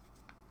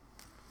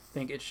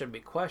think it should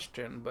be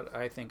questioned, but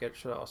I think it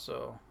should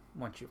also,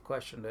 once you've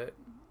questioned it,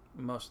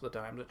 most of the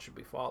times it should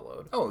be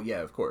followed. Oh,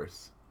 yeah, of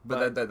course.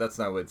 But that's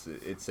not what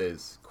it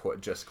says,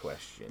 just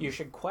question. You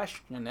should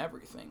question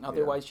everything.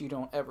 Otherwise, you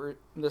don't ever...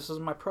 This is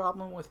my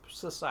problem with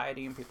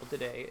society and people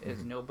today,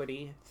 is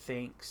nobody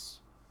thinks...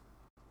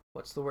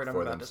 What's the word I'm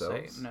about to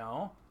say?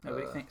 No.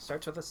 Nobody thinks...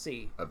 Starts with a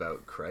C.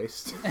 About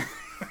Christ?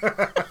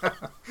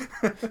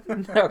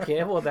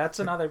 Okay, well, that's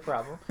another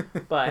problem.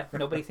 But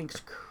nobody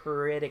thinks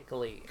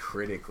critically.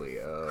 Critically,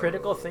 oh.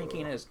 Critical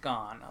thinking is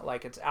gone.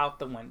 Like, it's out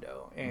the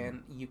window.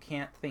 And you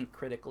can't think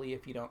critically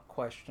if you don't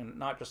question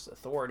not just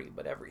authority,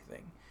 but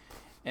everything.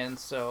 And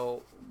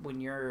so,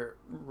 when you're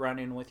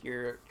running with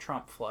your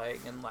Trump flag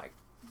and, like,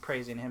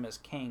 praising him as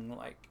king,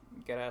 like,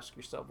 you gotta ask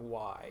yourself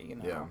why,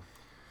 Yeah.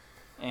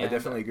 And, I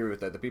definitely agree with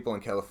that. The people in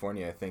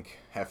California, I think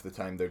half the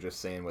time they're just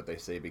saying what they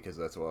say because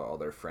that's what all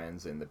their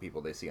friends and the people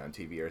they see on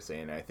TV are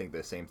saying. And I think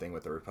the same thing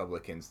with the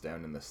Republicans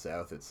down in the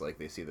South. It's like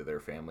they see that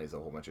their family is a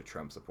whole bunch of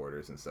Trump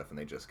supporters and stuff, and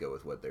they just go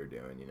with what they're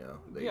doing,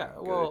 They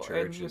go to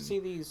church and you see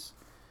these,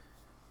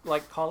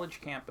 like, college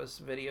campus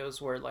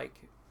videos where, like,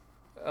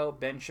 oh,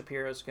 Ben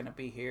Shapiro's going to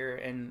be here,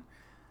 and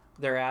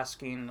they're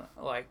asking,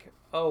 like,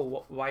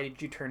 oh, why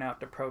did you turn out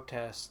to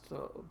protest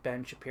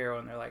Ben Shapiro?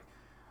 And they're like,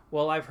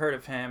 well, I've heard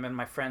of him, and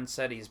my friend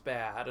said he's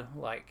bad.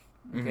 Like,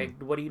 okay,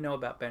 what do you know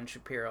about Ben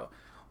Shapiro?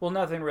 Well,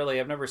 nothing really.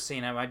 I've never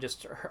seen him.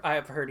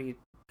 I've heard he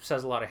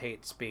says a lot of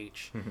hate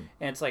speech. And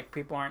it's like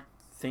people aren't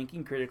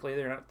thinking critically.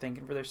 They're not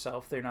thinking for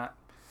themselves. They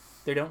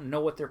don't know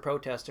what they're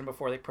protesting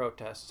before they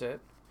protest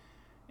it.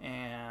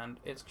 And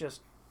it's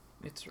just,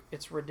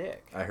 it's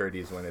ridiculous. I heard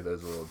he's one of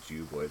those little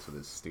Jew boys with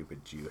his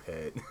stupid Jew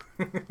hat.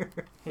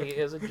 He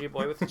is a Jew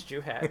boy with his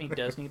Jew hat, and he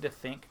does need to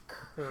think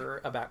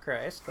about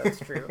Christ. That's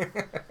true.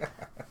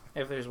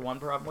 If there's one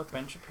problem with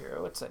Ben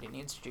Shapiro, it's that he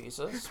needs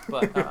Jesus.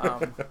 But,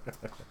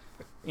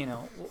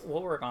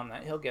 we'll work on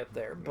that. He'll get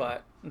there.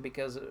 But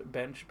because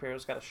Ben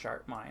Shapiro's got a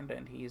sharp mind,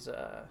 and he's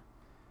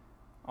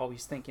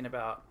always thinking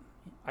about,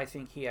 I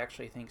think he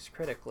actually thinks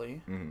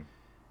critically.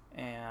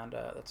 And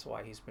that's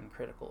why he's been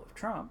critical of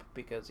Trump,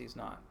 because he's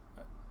not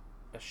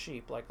a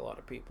sheep like a lot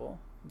of people.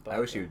 But, I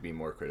wish he would be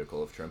more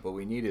critical of Trump. What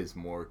we need is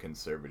more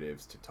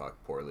conservatives to talk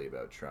poorly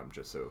about Trump,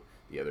 just so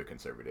the other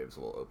conservatives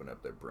will open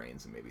up their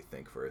brains and maybe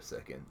think for a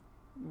second.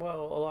 Well,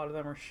 a lot of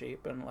them are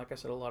sheep, and like I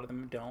said, a lot of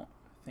them don't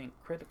think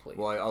critically.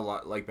 Well, a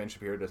lot like Ben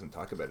Shapiro doesn't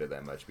talk about it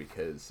that much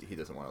because he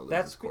doesn't want to lose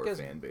That's his core because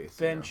fan base.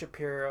 Ben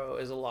Shapiro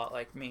is a lot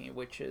like me,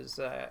 which is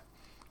that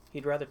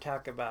he'd rather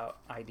talk about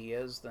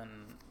ideas than,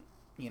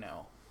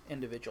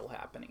 individual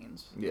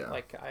happenings.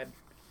 Yeah.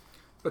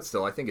 But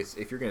still, I think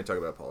if you're going to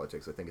talk about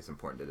politics, I think it's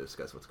important to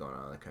discuss what's going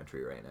on in the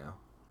country right now.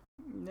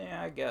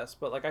 Yeah, I guess.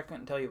 But, I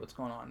couldn't tell you what's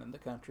going on in the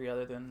country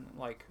other than,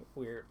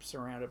 we're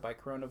surrounded by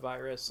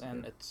coronavirus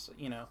and it's,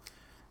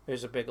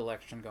 there's a big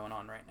election going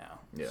on right now.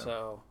 Yeah.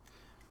 So,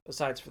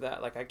 besides for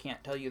that, I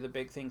can't tell you the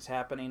big things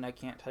happening. I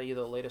can't tell you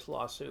the latest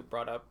lawsuit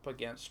brought up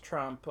against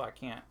Trump. I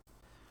can't,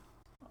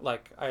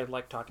 I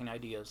like talking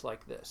ideas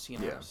like this,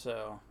 Yeah.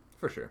 So.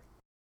 For sure.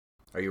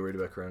 Are you worried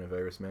about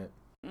coronavirus, Matt?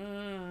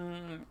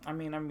 I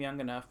mean, I'm young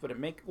enough, but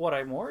what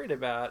I'm worried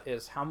about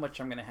is how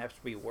much I'm going to have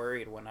to be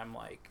worried when I'm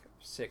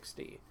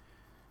 60.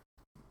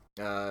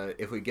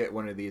 If we get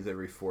one of these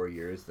every 4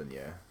 years, then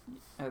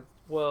yeah.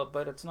 Well,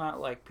 but it's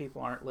not like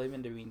people aren't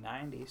living to be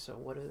 90, so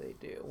what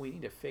do? We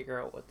need to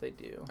figure out what they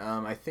do.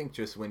 I think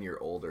just when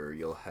you're older,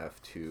 you'll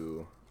have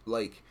to,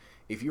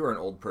 if you were an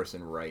old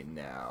person right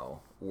now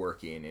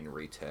working in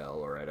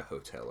retail or at a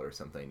hotel or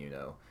something,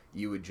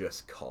 you would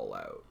just call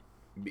out.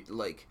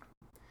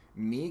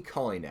 Me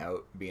calling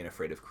out, being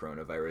afraid of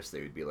coronavirus,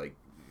 they would be like,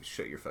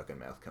 shut your fucking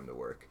mouth, come to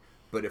work.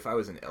 But if I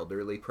was an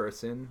elderly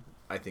person,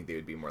 I think they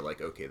would be more like,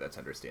 okay, that's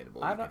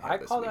understandable. I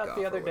called out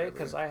the other day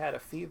because I had a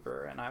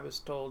fever, and I was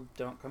told,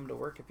 don't come to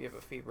work if you have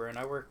a fever. And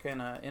I work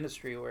in an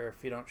industry where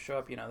if you don't show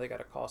up, they got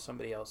to call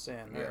somebody else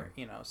in. Yeah. Or,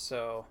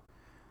 so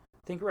I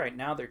think right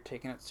now they're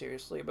taking it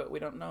seriously, but we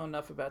don't know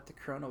enough about the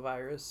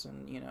coronavirus,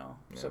 and,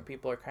 so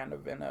people are kind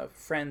of in a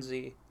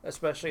frenzy,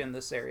 especially in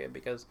this area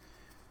because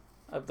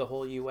of the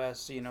whole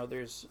U.S.,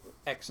 there's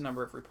X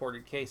number of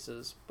reported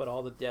cases, but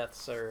all the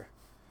deaths are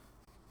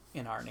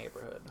in our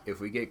neighborhood. If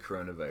we get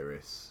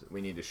coronavirus,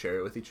 we need to share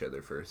it with each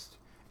other first,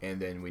 and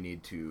then we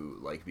need to,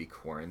 be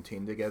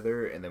quarantined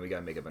together, and then we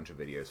gotta make a bunch of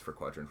videos for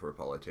Quadrant 4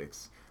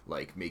 Politics,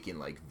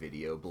 making,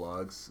 video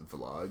vlogs,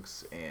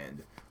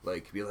 and,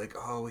 be like,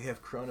 oh, we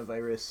have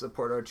coronavirus,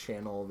 support our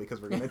channel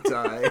because we're gonna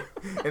die,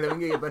 and then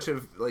we get a bunch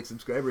of,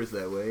 subscribers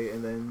that way,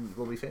 and then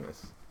we'll be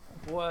famous.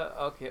 What?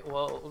 Okay,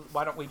 well,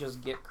 why don't we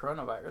just get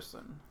coronavirus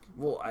then?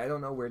 Well, I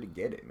don't know where to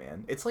get it,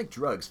 man. It's like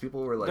drugs.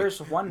 People were like... There's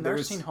one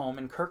nursing home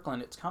in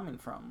Kirkland it's coming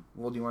from.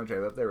 Well, do you want to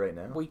drive up there right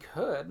now? We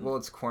could. Well,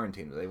 it's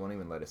quarantined. They won't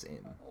even let us in.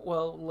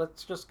 Well,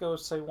 let's just go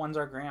say one's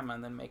our grandma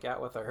and then make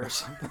out with her or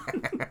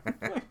something.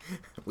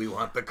 We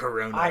want the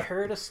corona. I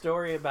heard a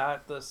story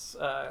about this,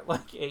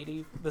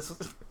 this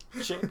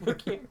chick who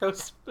can't go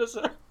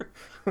visit her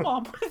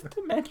mom with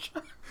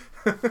dementia.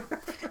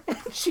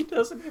 And she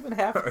doesn't even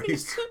have any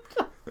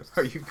symptoms.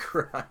 Are you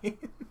crying?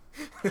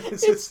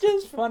 It's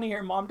just funny.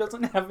 Her mom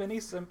doesn't have any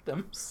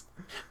symptoms,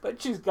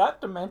 but she's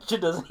got dementia,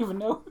 doesn't even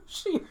know who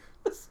she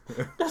is,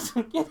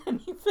 doesn't get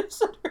any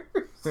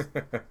visitors.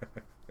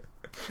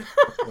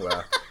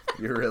 Wow.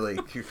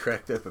 You're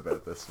cracked up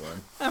about this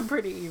one. I'm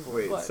pretty evil.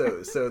 Wait, but...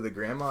 so the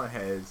grandma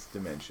has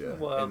dementia,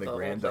 and the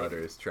granddaughter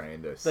is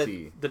trying to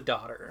see... The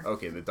daughter.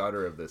 Okay, the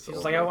daughter of this. She's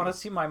like, I want to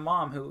see my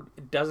mom who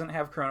doesn't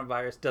have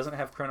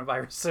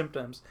coronavirus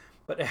symptoms,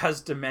 but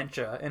has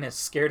dementia and is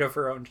scared of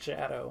her own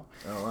shadow.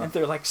 Oh, wow. And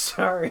they're like,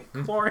 sorry,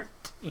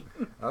 quarantine.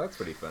 Oh, that's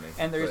pretty funny.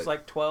 And there's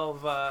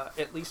 12,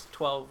 at least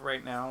 12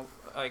 right now,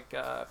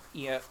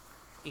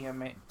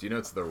 EMA. Do you know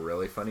what's the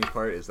really funny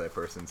part is that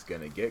person's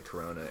gonna get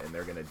corona and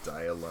they're gonna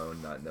die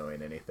alone, not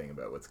knowing anything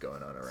about what's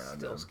going on around them.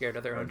 Still scared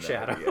of their own that,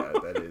 shadow. Yeah,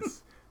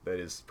 that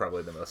is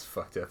probably the most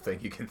fucked up thing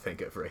you can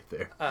think of right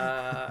there.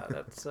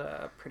 That's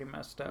pretty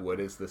messed up.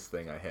 What is this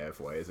thing I have?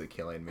 Why is it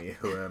killing me?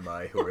 Who am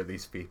I? Who are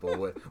these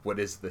people? What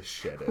is this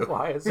shadow?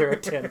 Why is there a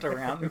tent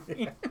around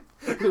me?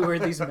 Who are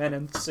these men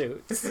in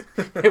suits?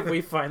 Have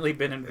we finally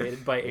been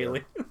invaded by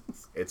aliens?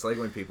 It's like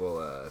when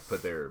people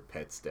put their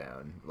pets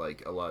down.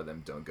 A lot of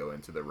them don't go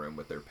into the room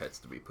with their pets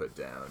to be put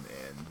down,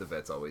 and the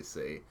vets always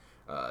say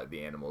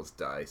the animals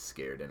die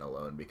scared and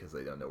alone because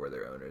they don't know where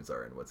their owners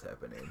are and what's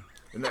happening.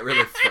 Isn't that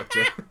really fucked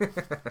up?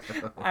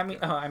 I mean,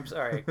 I'm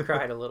sorry, I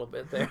cried a little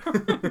bit there.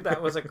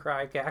 That was a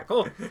cry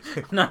cackle,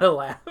 not a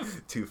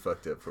laugh. Too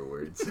fucked up for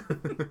words.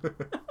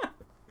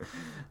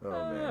 Oh,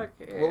 man.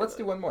 Okay. Well, let's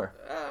do one more.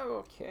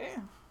 Okay.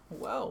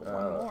 Well,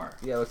 one more.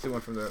 Yeah, let's do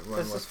one from the one.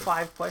 This is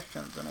 5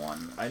 questions in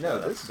one. I know,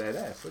 this is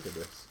badass. Look at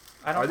this.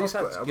 I don't know if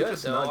that's good,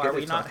 though. Are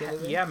we not?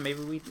 Yeah,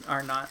 maybe we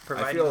are not I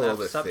providing feel a little enough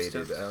bit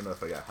substance. faded. I don't know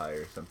if I got high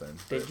or something.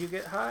 Did you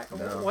get high?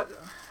 No. What?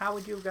 How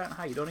would you have gotten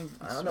high? You don't even.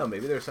 I don't know.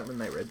 Maybe there's something in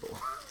that Red Bull.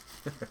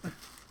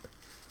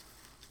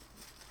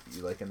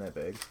 You liking that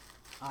bag?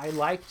 I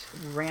liked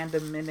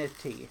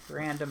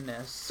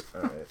randomness.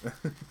 All right.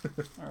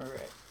 All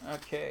right.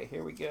 Okay,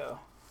 here we go.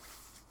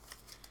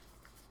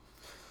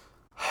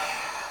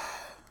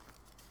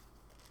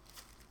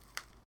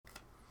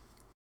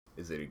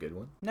 Is it a good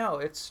one? No,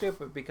 it's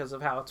stupid because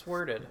of how it's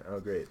worded. Oh,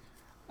 great.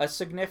 A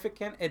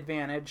significant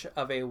advantage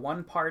of a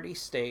one-party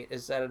state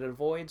is that it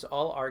avoids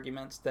all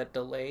arguments that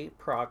delay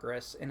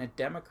progress in a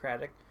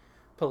democratic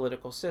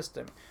political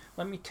system.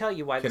 Let me tell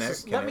you why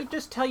Let me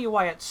just tell you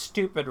why it's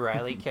stupid,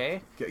 Riley,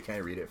 okay? Can I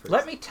read it first?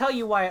 Let me tell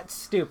you why it's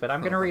stupid. I'm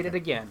going to read it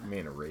again. I'm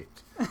being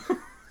raped.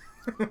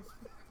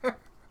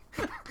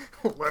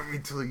 Let me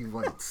tell you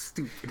why it's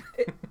stupid.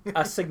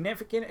 A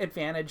significant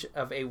advantage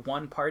of a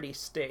one-party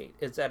state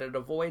is that it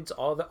avoids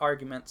all the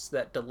arguments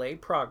that delay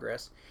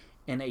progress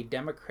in a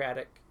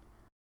democratic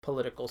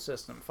political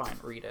system. Fine,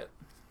 read it.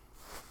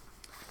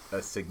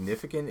 A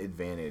significant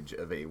advantage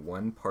of a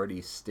one-party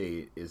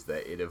state is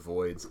that it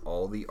avoids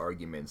all the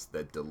arguments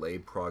that delay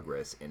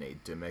progress in a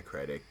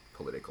democratic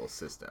political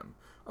system.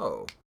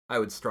 Oh, I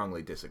would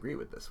strongly disagree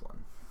with this one.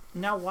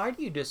 Now, why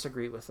do you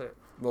disagree with it?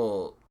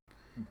 Well,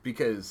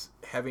 because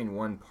having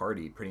one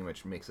party pretty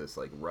much makes us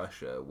like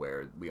Russia,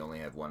 where we only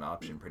have one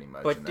option pretty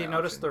much. But do you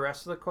notice the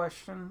rest of the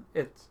question?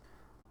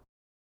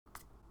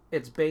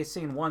 It's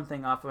basing one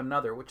thing off of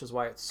another, which is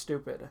why it's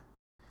stupid.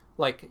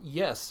 Like,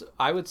 yes,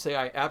 I would say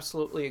I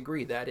absolutely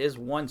agree. That is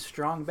one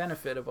strong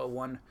benefit of a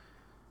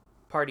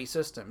one-party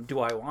system. Do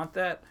I want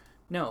that?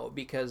 No,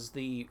 because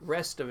the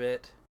rest of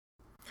it...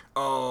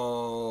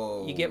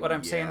 Oh, you get what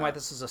I'm saying, why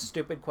this is a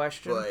stupid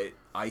question? But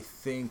I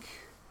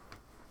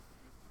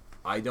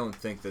don't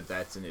think that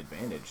that's an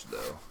advantage,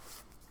 though.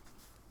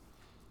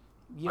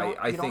 You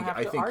don't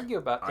have to argue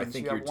about things.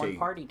 You have one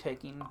party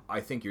taking... I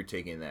think you're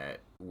taking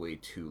that way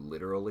too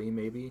literally,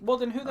 maybe. Well,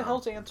 then who the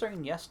hell's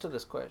answering yes to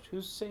this question?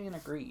 Who's saying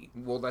agree?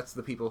 Well, that's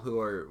the people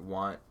who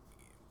want...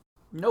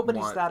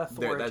 Nobody's that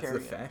authoritarian. That's the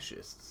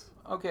fascists.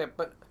 Okay,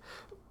 but...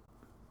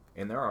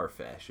 And there are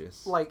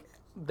fascists. Like,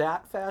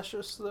 that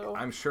fascist, though?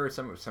 I'm sure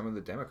some of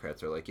the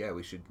Democrats are like, yeah,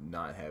 we should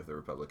not have the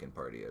Republican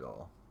Party at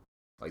all.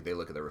 Like, they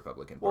look at the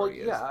Republican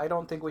Party as... I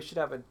don't think we should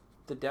have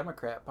the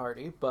Democrat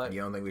Party, but...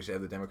 You don't think we should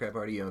have the Democrat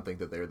Party? You don't think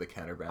that they're the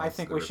counterbalance? I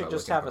think we should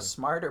just have a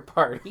smarter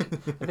party.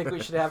 I think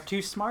we should have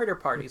two smarter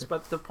parties.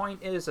 But the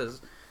point is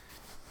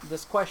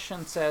this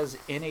question says,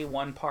 in a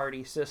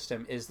one-party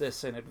system, is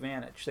this an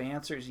advantage? The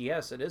answer is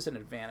yes, it is an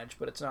advantage,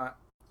 but it's not...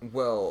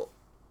 Well,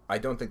 I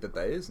don't think that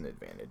is an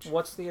advantage.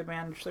 What's the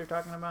advantage they're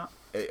talking about?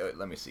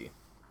 Let me see.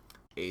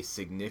 A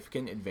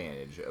significant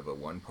advantage of a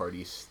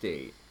one-party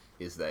state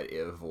is that it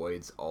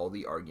avoids all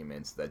the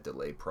arguments that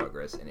delay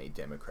progress in a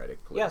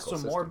democratic political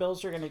system. More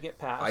bills are going to get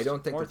passed. I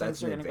don't think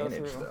that's an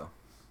advantage, though.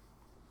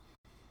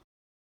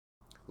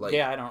 Like,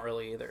 yeah, I don't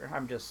really either.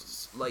 I'm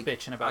just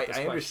bitching about this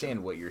question. I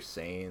understand what you're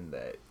saying,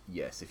 that,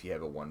 yes, if you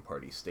have a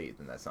one-party state,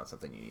 then that's not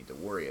something you need to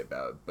worry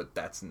about, but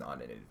that's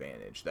not an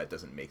advantage. That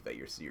doesn't make that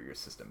your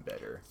system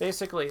better.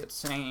 Basically, it's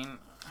saying...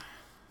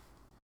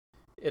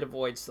 it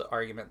avoids the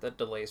argument that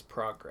delays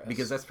progress.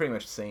 Because that's pretty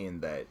much saying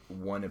that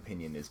one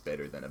opinion is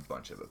better than a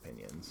bunch of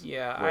opinions.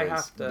 Yeah, whereas I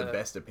have to... the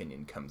best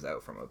opinion comes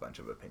out from a bunch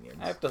of opinions.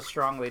 I have to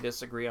strongly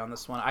disagree on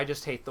this one. I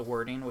just hate the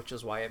wording, which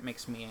is why it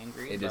makes me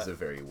angry. It is a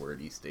very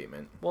wordy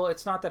statement. Well,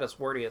 it's not that it's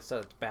wordy, it's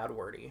that it's bad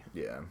wordy.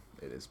 Yeah,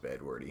 it is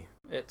bad wordy.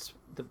 It's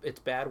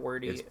bad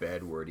wordy. It's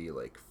bad wordy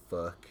like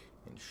fuck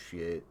and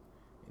shit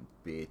and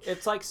bitch.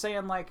 It's like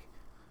saying, like,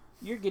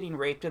 you're getting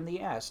raped in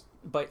the ass,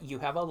 but you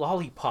have a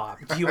lollipop.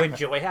 Do you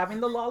enjoy having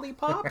the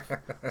lollipop?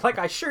 Like,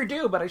 I sure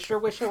do, but I sure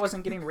wish I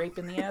wasn't getting raped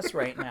in the ass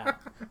right now.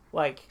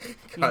 Like,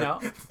 you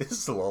know?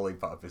 This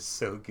lollipop is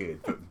so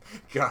good, but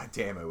god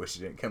damn, I wish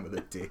it didn't come with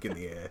a dick in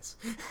the ass.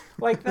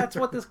 Like, that's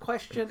what this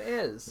question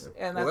is.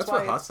 And that's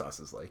what hot sauce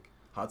is like.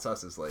 Hot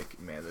sauce is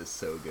like, man, this is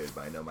so good,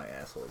 but I know my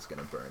asshole is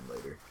going to burn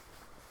later.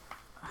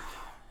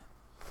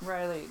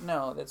 Riley,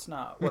 no, that's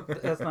not.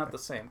 That's not the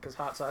same, because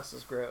hot sauce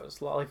is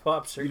gross.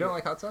 Lollipops are... You don't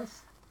like hot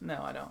sauce?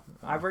 No, I don't.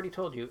 Oh. I've already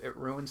told you, it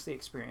ruins the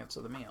experience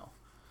of the meal.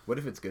 What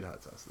if it's good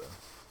hot sauce, though?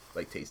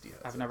 Like tasty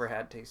hot sauce? I've never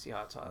had tasty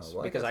hot sauce,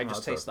 because I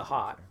just taste the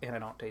hot, and I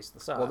don't taste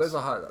the sauce. Well,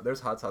 there's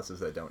hot sauces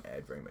that don't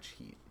add very much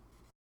heat.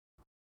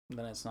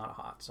 Then it's not a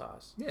hot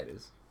sauce. Yeah, it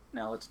is.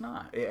 No, it's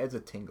not. It adds a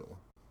tingle.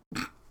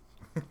 Do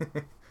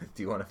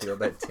you want to feel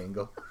that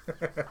tingle?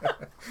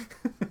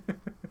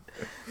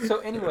 So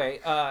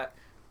anyway,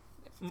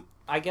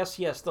 I guess,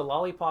 yes, the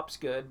lollipop's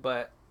good,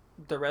 but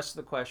the rest of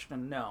the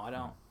question, no, I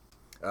don't.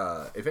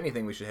 If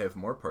anything, we should have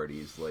more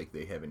parties like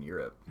they have in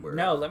Europe. Where,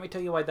 no, let me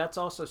tell you why that's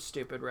also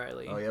stupid,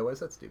 Riley. Oh, yeah? Why is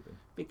that stupid?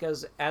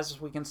 Because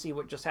as we can see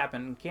what just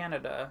happened in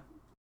Canada,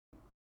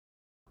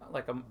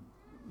 like a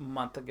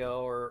month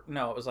ago, or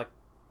no, it was like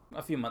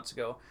a few months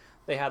ago,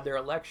 they had their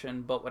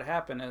election, but what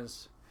happened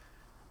is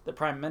the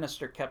Prime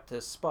Minister kept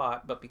his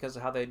spot, but because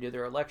of how they do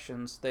their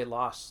elections, they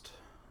lost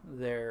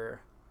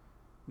their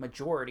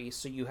majority,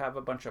 so you have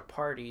a bunch of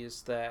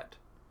parties that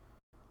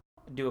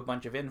do a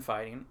bunch of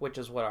infighting, which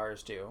is what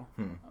ours do.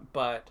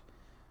 But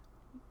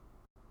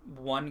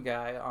one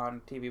guy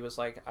on TV was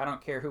like, I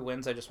don't care who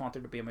wins, I just want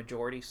there to be a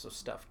majority so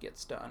stuff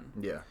gets done.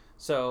 Yeah.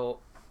 So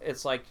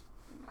it's like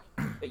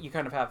you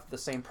kind of have the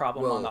same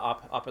problem on the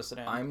opposite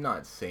end. I'm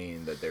not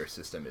saying that their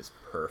system is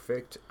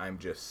perfect. I'm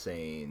just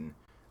saying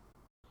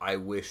I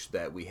wish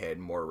that we had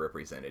more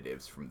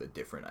representatives from the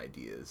different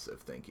ideas of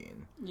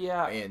thinking.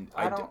 Yeah. And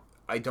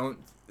I don't,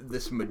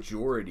 this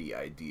majority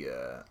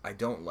idea, I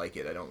don't like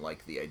it. I don't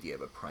like the idea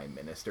of a prime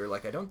minister.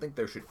 Like, I don't think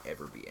there should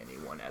ever be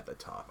anyone at the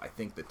top. I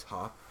think the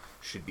top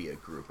should be a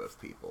group of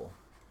people.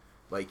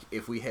 Like,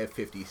 if we have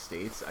 50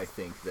 states, I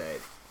think that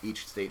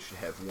each state should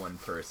have one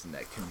person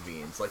that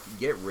convenes. Like,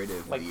 get rid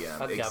of Like the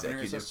a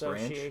governors executive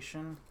branch.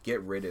 association.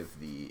 Get rid of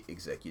the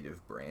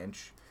executive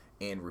branch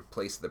and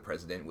replace the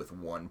president with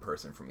one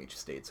person from each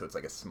state. So it's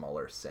like a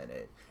smaller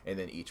Senate, and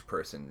then each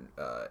person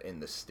in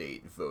the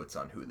state votes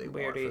on who they want.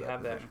 We already for that have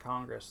position. that in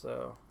Congress,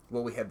 though.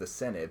 Well, we have the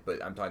Senate,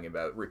 but I'm talking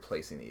about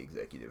replacing the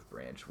executive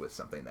branch with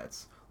something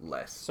that's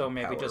less. So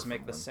maybe just powerful.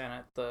 make the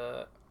Senate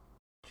the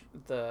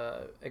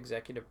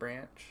executive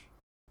branch.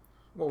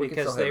 Well, we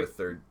because could still have a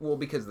third. Well,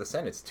 because the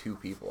Senate's 2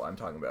 people. I'm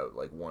talking about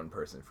like one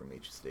person from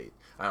each state.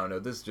 I don't know.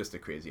 This is just a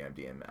crazy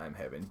idea I'm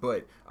having,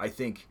 but I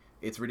think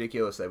it's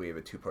ridiculous that we have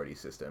a 2-party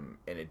system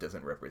and it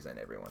doesn't represent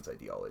everyone's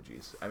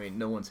ideologies. I mean,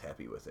 no one's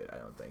happy with it. I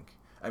don't think.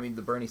 I mean,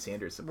 the Bernie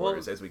Sanders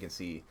supporters, as we can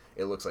see,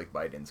 it looks like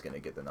Biden's going to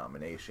get the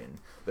nomination.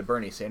 The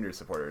Bernie Sanders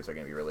supporters are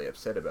going to be really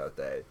upset about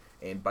that,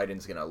 and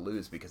Biden's going to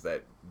lose because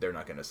they're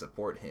not going to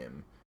support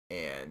him.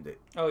 And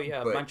oh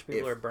yeah, a bunch of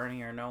people are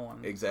Bernie or no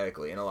one.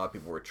 Exactly, and a lot of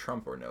people were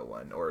Trump or no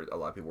one, or a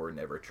lot of people were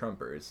never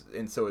Trumpers.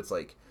 And so it's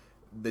like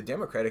the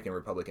Democratic and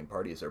Republican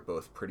parties are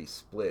both pretty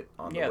split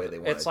on the way they want to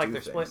do things. It's like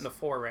they're split into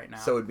 4 right now.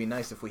 So it'd be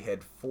nice if we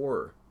had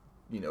 4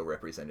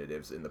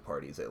 representatives in the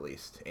parties at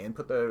least, and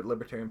put the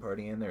Libertarian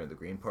Party in there, and the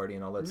Green Party,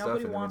 and all that Nobody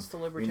stuff. And wants the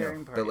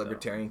Libertarian Party. The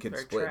Libertarian could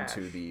split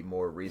into the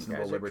more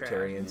reasonable guys are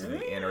libertarians trash.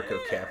 and the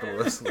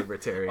anarcho-capitalist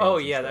libertarians. Oh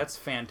yeah, that's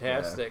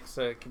fantastic. Yeah.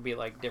 So it could be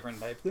like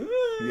different types.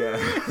 Yeah.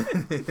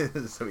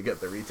 So we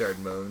got the retard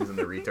moans and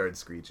the retard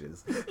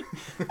screeches.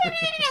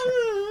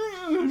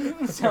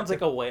 Sounds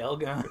like a whale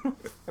gun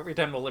every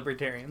time the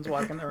libertarians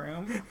walk in the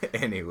room.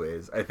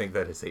 Anyways, I think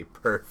that is a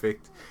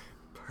perfect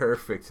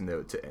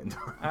note to end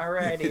on.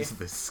 Alrighty. Is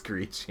the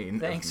screeching.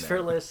 Thanks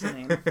for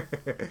listening.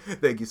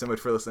 Thank you so much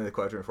for listening to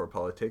Quadrant 4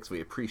 Politics.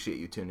 We appreciate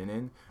you tuning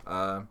in.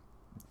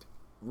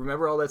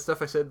 Remember all that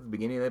stuff I said at the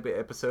beginning of the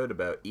episode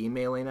about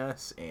emailing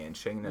us and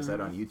checking us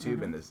out on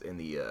YouTube and in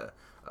the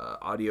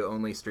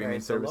audio-only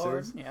streaming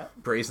services? Yeah.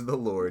 Praise the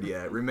Lord,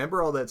 yeah.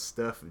 Remember all that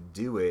stuff,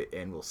 do it,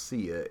 and we'll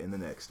see you in the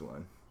next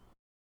one.